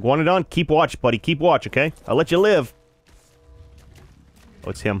 Iguanodon, keep watch, buddy. Keep watch, okay? I'll let you live. Oh,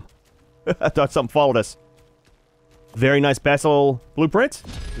 it's him. I thought something followed us. Very nice Basil blueprint.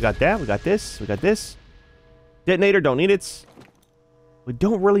 We got that. We got this. We got this. Detonator, don't need it. We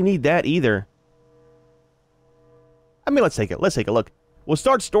don't really need that either. I mean, let's take it. Let's take a look. We'll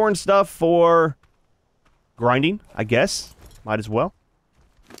start storing stuff for grinding, I guess. Might as well.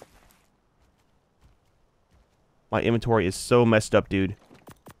 My inventory is so messed up, dude.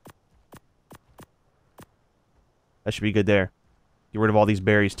 That should be good there. Get rid of all these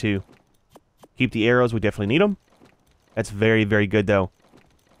berries, too. Keep the arrows. We definitely need them. That's very, very good, though.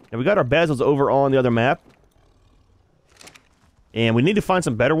 And we got our basils over on the other map. And we need to find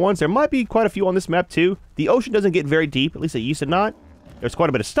some better ones. There might be quite a few on this map, too. The ocean doesn't get very deep. At least it used to not. There's quite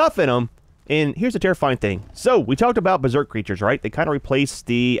a bit of stuff in them. And here's the terrifying thing. So, we talked about berserk creatures, right? They kind of replace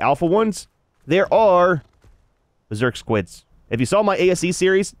the alpha ones. There are berserk squids. If you saw my ASE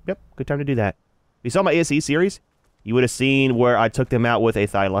series... Yep, good time to do that. If you saw my ASE series, you would have seen where I took them out with a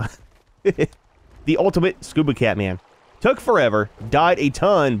thyla. The ultimate scuba cat, man. Took forever, died a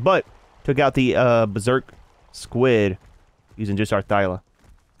ton, but took out the berserk squid using just our thyla.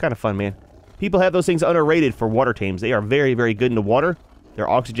 Kind of fun, man. People have those things underrated for water tames. They are very, very good in the water. Their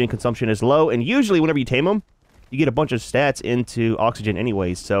oxygen consumption is low, and usually whenever you tame them, you get a bunch of stats into oxygen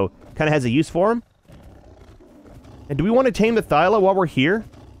anyways, so kind of has a use for them. And do we want to tame the thyla while we're here?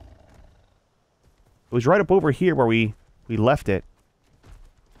 It was right up over here where we left it.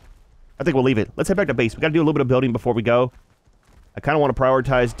 I think we'll leave it. Let's head back to base. We got to do a little bit of building before we go. I kind of want to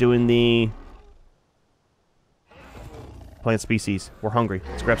prioritize doing the plant species. We're hungry.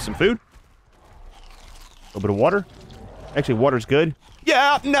 Let's grab some food. A little bit of water. Actually, water's good.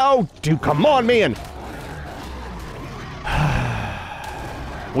 Yeah, no! Dude, come on, man!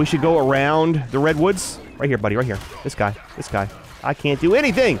 We should go around the redwoods. Right here, buddy, right here. This guy. This guy. I can't do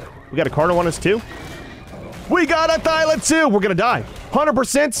anything! We got a Carno on us, too. We got a Thyla, too! We're gonna die.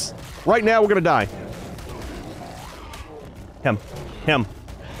 100%. Right now, we're gonna die. Him.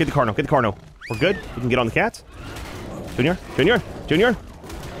 Get the Carno. Get the Carno. We're good. We can get on the cats. Junior.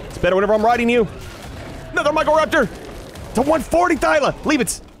 It's better whenever I'm riding you. Another Microraptor. It's a 140 Thyla. Leave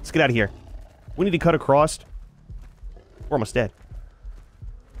it. Let's get out of here. We need to cut across. We're almost dead.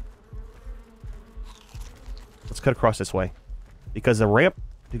 Let's cut across this way. Because the ramp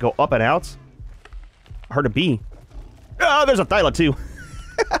to go up and out. Hard to be. Oh, there's a Thyla too.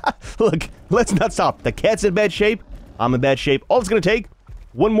 Look, let's not stop. The cat's in bad shape. I'm in bad shape. All it's going to take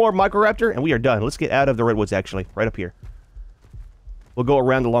One more Microraptor, and we are done. Let's get out of the redwoods, actually. Right up here. We'll go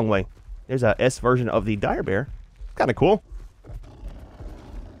around the long way. There's a S version of the dire bear. Kind of cool.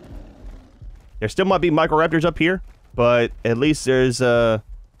 There still might be Microraptors up here, but at least there's a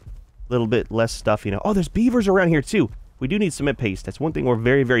little bit less stuff, you know. Oh, there's beavers around here, too. We do need cement paste. That's one thing we're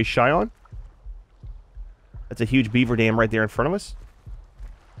very, very shy on. That's a huge beaver dam right there in front of us.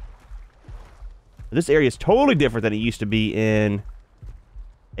 This area is totally different than it used to be in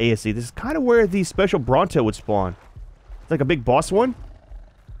ASC. This is kind of where the special Bronto would spawn. It's like a big boss one.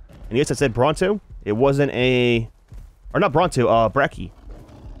 And yes, I said Bronto. It wasn't a... Or not Bronto, Bracky.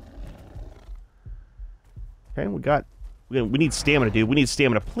 Okay, we need stamina, dude. We need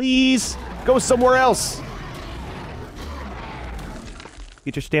stamina. Please go somewhere else.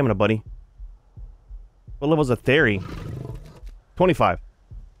 Get your stamina, buddy. What level is a Theory? 25.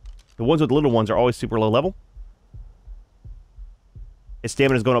 The ones with the little ones are always super low level. His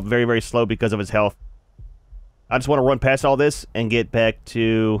stamina is going up very, very slow because of his health. I just want to run past all this and get back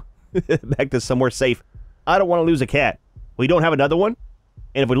to back to somewhere safe. I don't want to lose a cat. We don't have another one.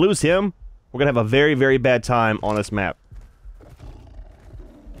 And if we lose him, we're going to have a very, very bad time on this map.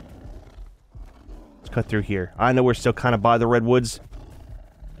 Let's cut through here. I know we're still kind of by the redwoods.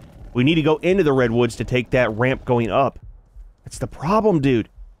 We need to go into the redwoods to take that ramp going up. That's the problem, dude.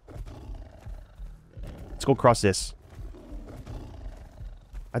 Let's go across this.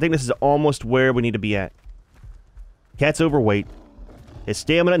 I think this is almost where we need to be at. Cat's overweight. His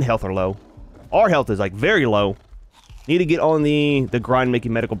stamina and health are low. Our health is, like, very low. Need to get on the grind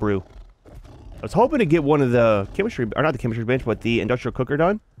making medical brew. I was hoping to get one of the chemistry... Or not the chemistry bench, but the industrial cooker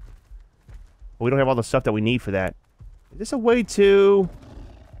done. But we don't have all the stuff that we need for that. Is this a way to...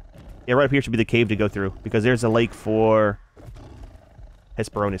 Yeah, right up here should be the cave to go through. Because there's a lake for...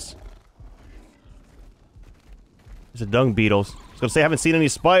 Hesperornis. There's the dung beetles. I was going to say I haven't seen any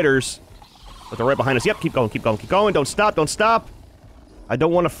spiders. But they're right behind us. Yep, keep going, keep going, keep going. Don't stop, don't stop. I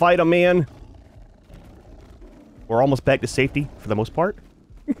don't want to fight a man. We're almost back to safety for the most part.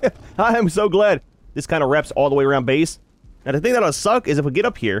 I am so glad this kind of wraps all the way around base. Now, the thing that'll suck is if we get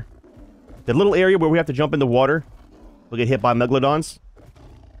up here, the little area where we have to jump in the water, we'll get hit by megalodons.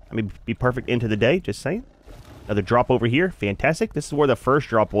 I mean, be perfect into the day, just saying. Another drop over here. Fantastic. This is where the first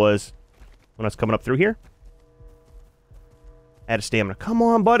drop was when I was coming up through here. Add a stamina. Come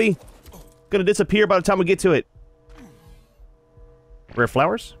on, buddy. Gonna disappear by the time we get to it. Rare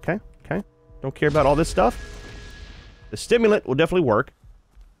flowers. Okay, okay. Don't care about all this stuff. The stimulant will definitely work.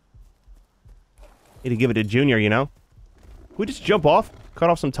 Need to give it to Junior, you know. Can we just jump off? Cut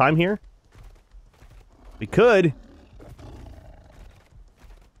off some time here? We could.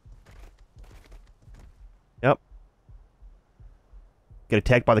 Yep. Get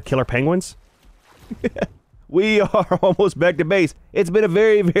attacked by the killer penguins? We are almost back to base. It's been a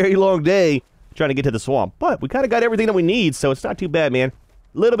very, very long day trying to get to the swamp. But we kind of got everything that we need, so it's not too bad, man.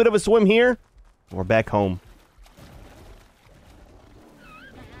 A little bit of a swim here, and we're back home.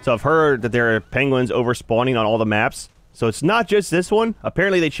 So I've heard that there are penguins over-spawning on all the maps. So it's not just this one.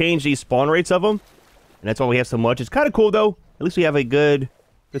 Apparently they changed these spawn rates of them. And that's why we have so much. It's kind of cool, though. At least we have a good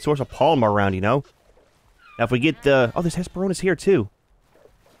source of polymer around, you know? Now if we get the... Oh, there's Hesperornis here, too.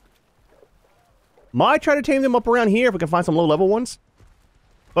 Might try to tame them up around here if we can find some low-level ones.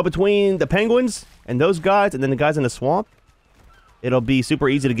 But between the penguins and those guys, and then the guys in the swamp, it'll be super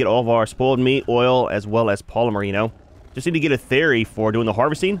easy to get all of our spoiled meat, oil, as well as polymer, you know? Just need to get a theory for doing the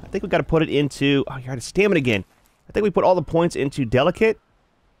harvesting. I think we got to put it into... Oh, you're out of stamina again. I think we put all the points into delicate.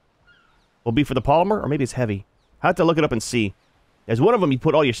 Will be for the polymer, or maybe it's heavy. I have to look it up and see. There's one of them you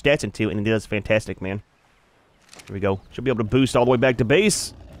put all your stats into, and it does fantastic, man. Here we go. Should be able to boost all the way back to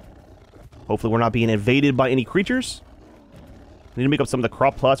base. Hopefully we're not being invaded by any creatures. We need to make up some of the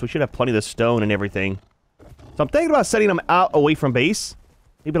crop plots. We should have plenty of the stone and everything. So I'm thinking about setting them out away from base.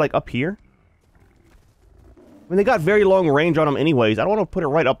 Maybe like up here. I mean, they got very long range on them anyways. I don't want to put it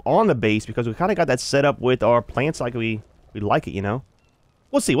right up on the base because we kind of got that set up with our plants like we like it, you know?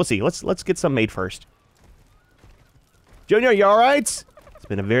 We'll see, we'll see. Let's get some made first. Junior, you alright? It's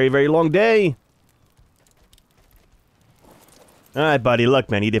been a very, very long day. Alright, buddy.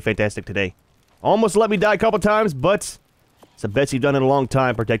 Look, man, you did fantastic today. Almost let me die a couple times, but it's the best you've done in a long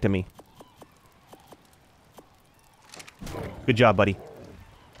time protecting me. Good job, buddy.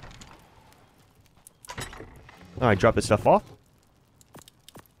 Alright, drop this stuff off.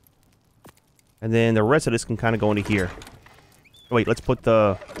 And then the rest of this can kind of go into here. Oh, wait, let's put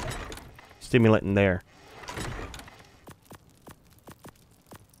the stimulant in there.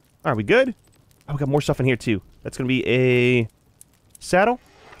 Alright, we good? Oh, we got more stuff in here, too. That's going to be a saddle.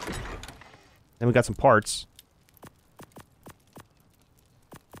 Then we got some parts.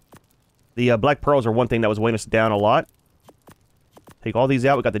 The black pearls are one thing that was weighing us down a lot. Take all these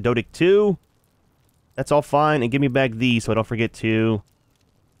out. We got the Doedic 2. That's all fine. And give me back these so I don't forget to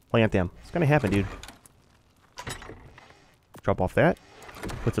plant them. It's going to happen, dude. Drop off that.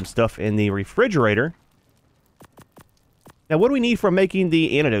 Put some stuff in the refrigerator. Now, what do we need for making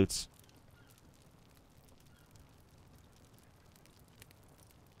the antidotes?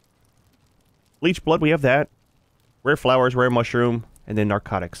 Leech blood, we have that. Rare flowers, rare mushroom, and then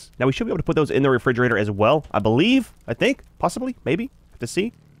narcotics. Now, we should be able to put those in the refrigerator as well, I believe. I think. Possibly. Maybe. Have to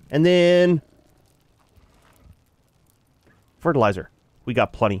see. And then fertilizer. We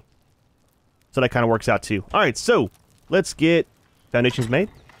got plenty. So that kind of works out too. Alright, so let's get foundations made.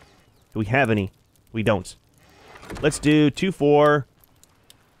 Do we have any? We don't. Let's do 2, 4,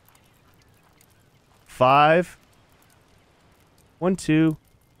 5, 1, 2.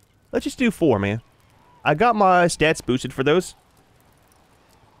 Let's just do 4, man. I got my stats boosted for those.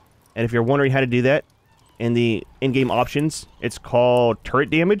 And if you're wondering how to do that, in the in-game options, it's called turret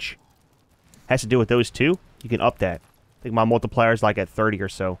damage. Has to do with those two. You can up that. I think my multiplier is like at 30 or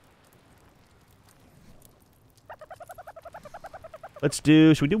so. Let's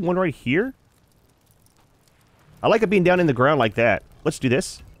do... Should we do one right here? I like it being down in the ground like that. Let's do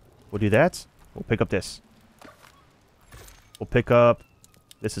this. We'll do that. We'll pick up this. We'll pick up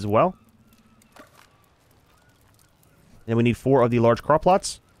this as well. And we need 4 of the large crop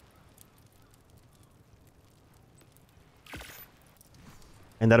plots.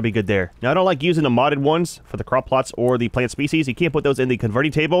 And that'll be good there. Now, I don't like using the modded ones for the crop plots or the plant species. You can't put those in the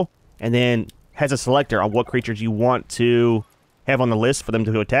converting table. And then has a selector on what creatures you want to have on the list for them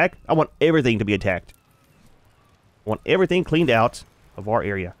to attack. I want everything to be attacked. I want everything cleaned out of our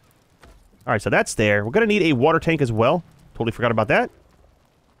area. Alright, so that's there. We're going to need a water tank as well. Totally forgot about that.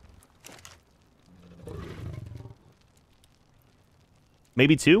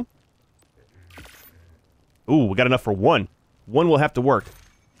 Maybe 2. Ooh, we got enough for 1. 1 will have to work.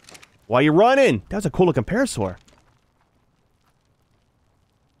 Why are you running? That was a cool looking parasaur.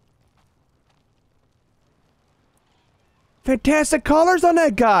 Fantastic colors on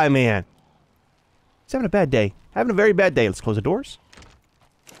that guy, man. He's having a bad day. Having a very bad day. Let's close the doors.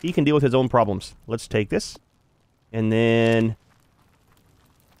 He can deal with his own problems. Let's take this. And then...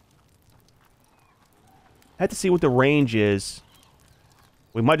 I have to see what the range is.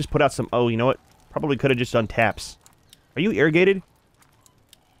 We might just put out some... Oh, you know what? Probably could have just done taps. Are you irrigated?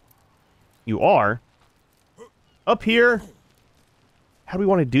 You are. Up here. How do we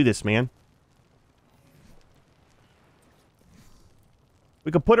want to do this, man?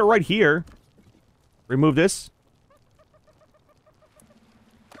 We could put it right here. Remove this.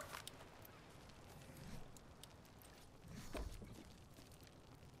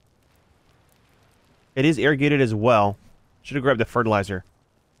 It is irrigated as well. Should have grabbed the fertilizer.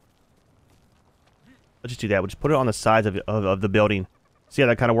 Let's just do that. We'll just put it on the sides of the building. See how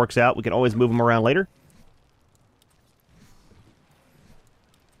that kind of works out? We can always move them around later.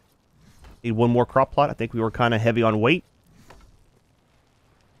 Need one more crop plot. I think we were kind of heavy on weight.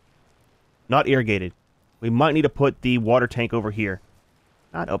 Not irrigated. We might need to put the water tank over here.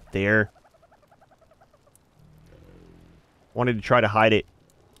 Not up there. Wanted to try to hide it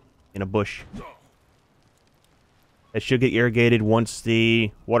in a bush. It should get irrigated once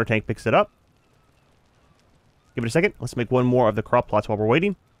the water tank picks it up. Give it a second. Let's make one more of the crop plots while we're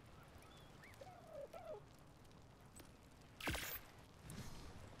waiting.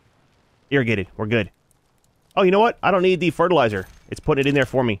 Irrigated. We're good. Oh, you know what? I don't need the fertilizer. It's putting it in there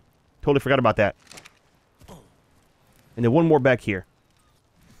for me. Totally forgot about that. And then one more back here.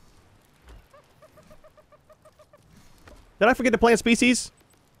 Did I forget the plant species?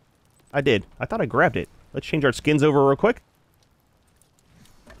 I did. I thought I grabbed it. Let's change our skins over real quick.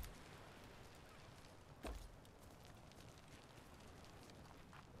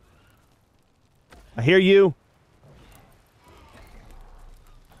 I hear you.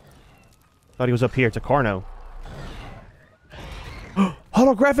 Thought he was up here. It's a Carno.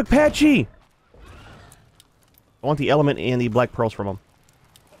 Holographic Patchy! I want the element and the black pearls from him.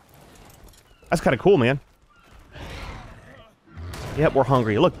 That's kind of cool, man. Yep, we're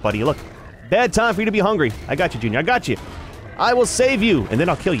hungry. Look, buddy, look. Bad time for you to be hungry. I got you, Junior. I got you. I will save you, and then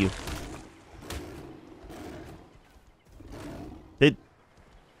I'll kill you.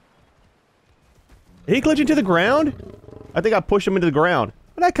 Did he glitch into the ground? I think I pushed him into the ground.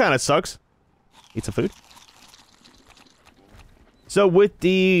 But that kind of sucks. Eat some food. So with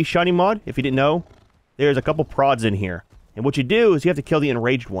the shiny mod, if you didn't know, there's a couple prods in here. And what you do is you have to kill the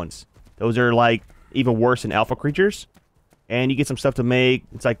enraged ones. Those are like even worse than alpha creatures. And you get some stuff to make,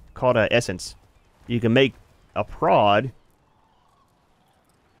 it's like called an essence. You can make a prod.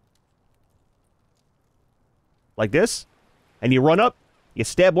 like this, and you run up, you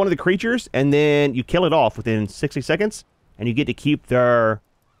stab one of the creatures, and then you kill it off within 60 seconds, and you get to keep their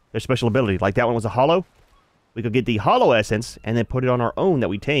special ability. Like that one was a hollow. We could get the hollow essence, and then put it on our own that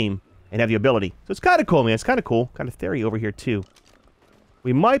we tame, and have the ability. So it's kind of cool, man. It's kind of cool. Kind of theory over here, too.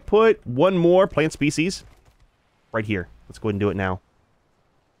 We might put one more plant species right here. Let's go ahead and do it now.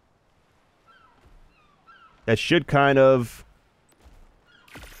 That should kind of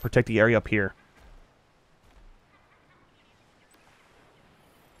protect the area up here.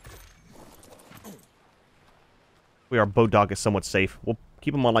 Our boat dog is somewhat safe. We'll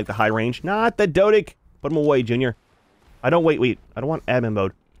keep him on like the high range. Not the Doedic. Put him away, Junior. I don't wait. I don't want admin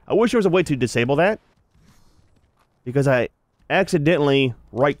mode. I wish there was a way to disable that. Because I accidentally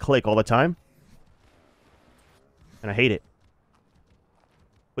right-click all the time. And I hate it.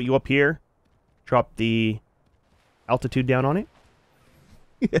 Put you up here. Drop the altitude down on it.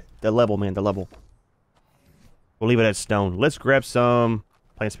 The level, man, the level. We'll leave it at stone. Let's grab some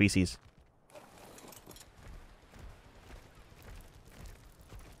plant species.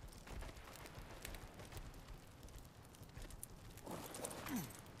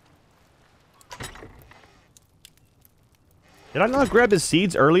 Did I not grab his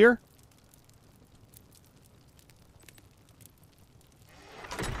seeds earlier?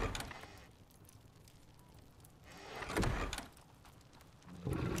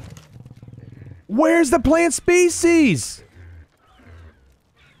 Where's the plant species?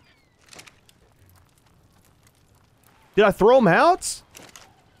 Did I throw them out?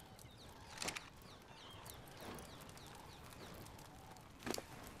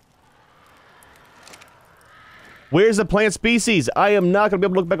 Where's the plant species? I am not going to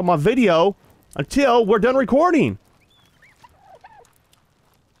be able to look back on my video until we're done recording.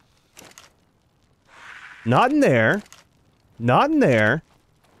 Not in there. Not in there.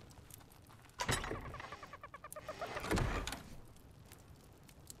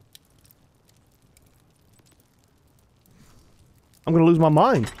 I'm going to lose my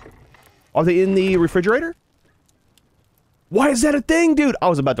mind. Are they in the refrigerator? Why is that a thing, dude? I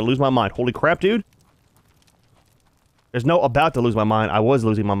was about to lose my mind. Holy crap, dude. There's no about to lose my mind. I was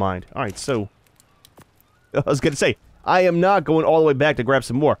losing my mind. Alright, so... I was going to say, I am not going all the way back to grab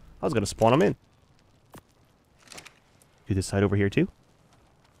some more. I was going to spawn them in. Do this side over here, too.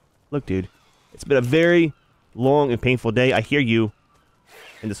 Look, dude. It's been a very long and painful day. I hear you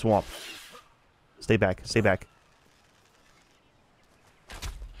in the swamp. Stay back. Stay back.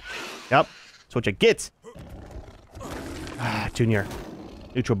 Yep. That's what you get. Ah, Junior.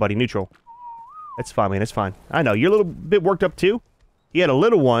 Neutral, buddy. Neutral. It's fine, man. It's fine. I know. You're a little bit worked up, too. He had a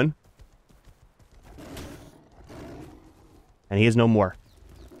little one. And he is no more.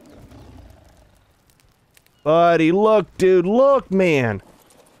 Buddy, look, dude. Look, man.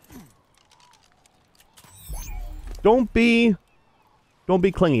 Don't be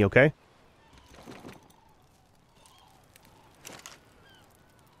clingy, okay?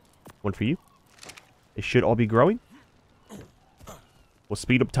 One for you. They should all be growing. We'll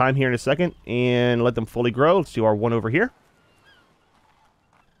speed up time here in a second and let them fully grow. Let's do our one over here.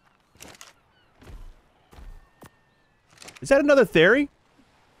 Is that another theory?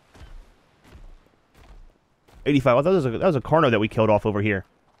 85. I thought that was a Carno that we killed off over here.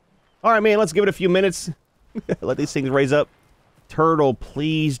 Alright, man. Let's give it a few minutes. Let these things raise up. Turtle,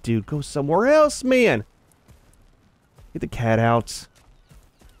 please, dude. Go somewhere else, man. Get the cat out.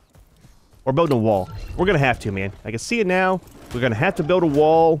 We're building a wall. We're going to have to, man. I can see it now. We're going to have to build a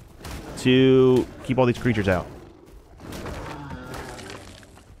wall to keep all these creatures out.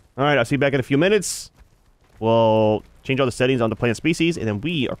 Alright, I'll see you back in a few minutes. We'll change all the settings on the plant species, and then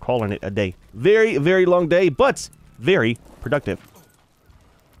we are calling it a day. Very, very long day, but very productive.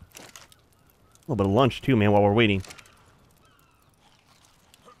 A little bit of lunch, too, man, while we're waiting.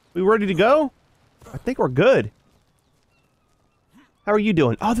 We ready to go? I think we're good. How are you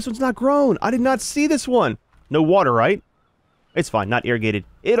doing? Oh, this one's not grown. I did not see this one. No water, right? It's fine. Not irrigated.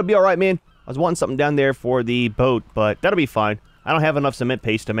 It'll be alright, man. I was wanting something down there for the boat, but that'll be fine. I don't have enough cement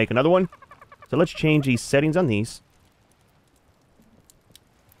paste to make another one. So let's change these settings on these.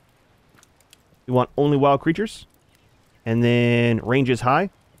 We want only wild creatures. And then range is high.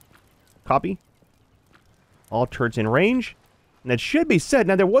 Copy. All turrets in range. And that should be set.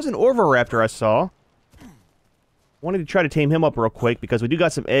 Now, there was an Orvoraptor I saw. Wanted to try to tame him up real quick because we do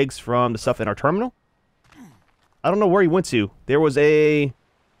got some eggs from the stuff in our terminal. I don't know where he went to. There was a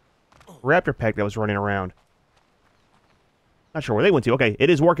raptor pack that was running around. Not sure where they went to. Okay,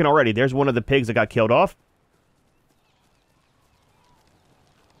 it is working already. There's one of the pigs that got killed off.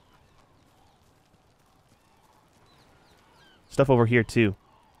 Stuff over here, too.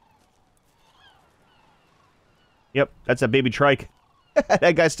 Yep, that's a baby trike.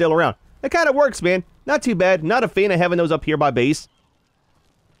 That guy's still around. That kind of works, man. Not too bad. Not a fan of having those up here by base.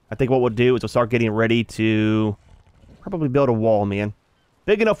 I think what we'll do is we'll start getting ready to probably build a wall, man.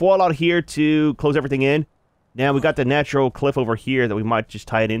 Big enough wall out here to close everything in. Now, we got the natural cliff over here that we might just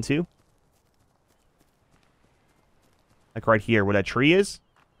tie it into. Like right here, where that tree is.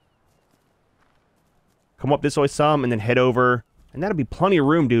 Come up this way some, and then head over. And that'll be plenty of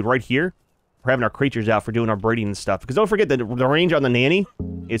room, dude, right here. For having our creatures out for doing our breeding and stuff. Because don't forget that the range on the nanny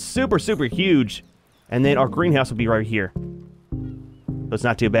is super, super huge. And then our greenhouse will be right here. So it's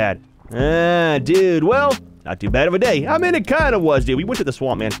not too bad. Dude, well, not too bad of a day. I mean, it kind of was, dude. We went to the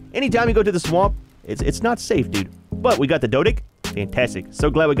swamp, man. Anytime you go to the swamp, it's not safe, dude. But we got the Doedic. Fantastic.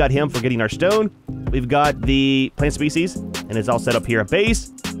 So glad we got him for getting our stone. We've got the plant species, and it's all set up here at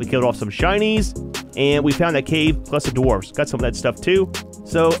base. We killed off some shinies, and we found that cave plus the dwarves. Got some of that stuff too.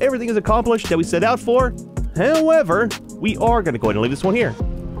 So everything is accomplished that we set out for. However, we are going to go ahead and leave this one here.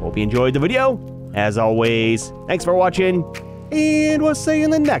 Hope you enjoyed the video. As always, thanks for watching, and we'll see you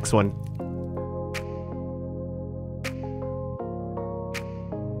in the next one.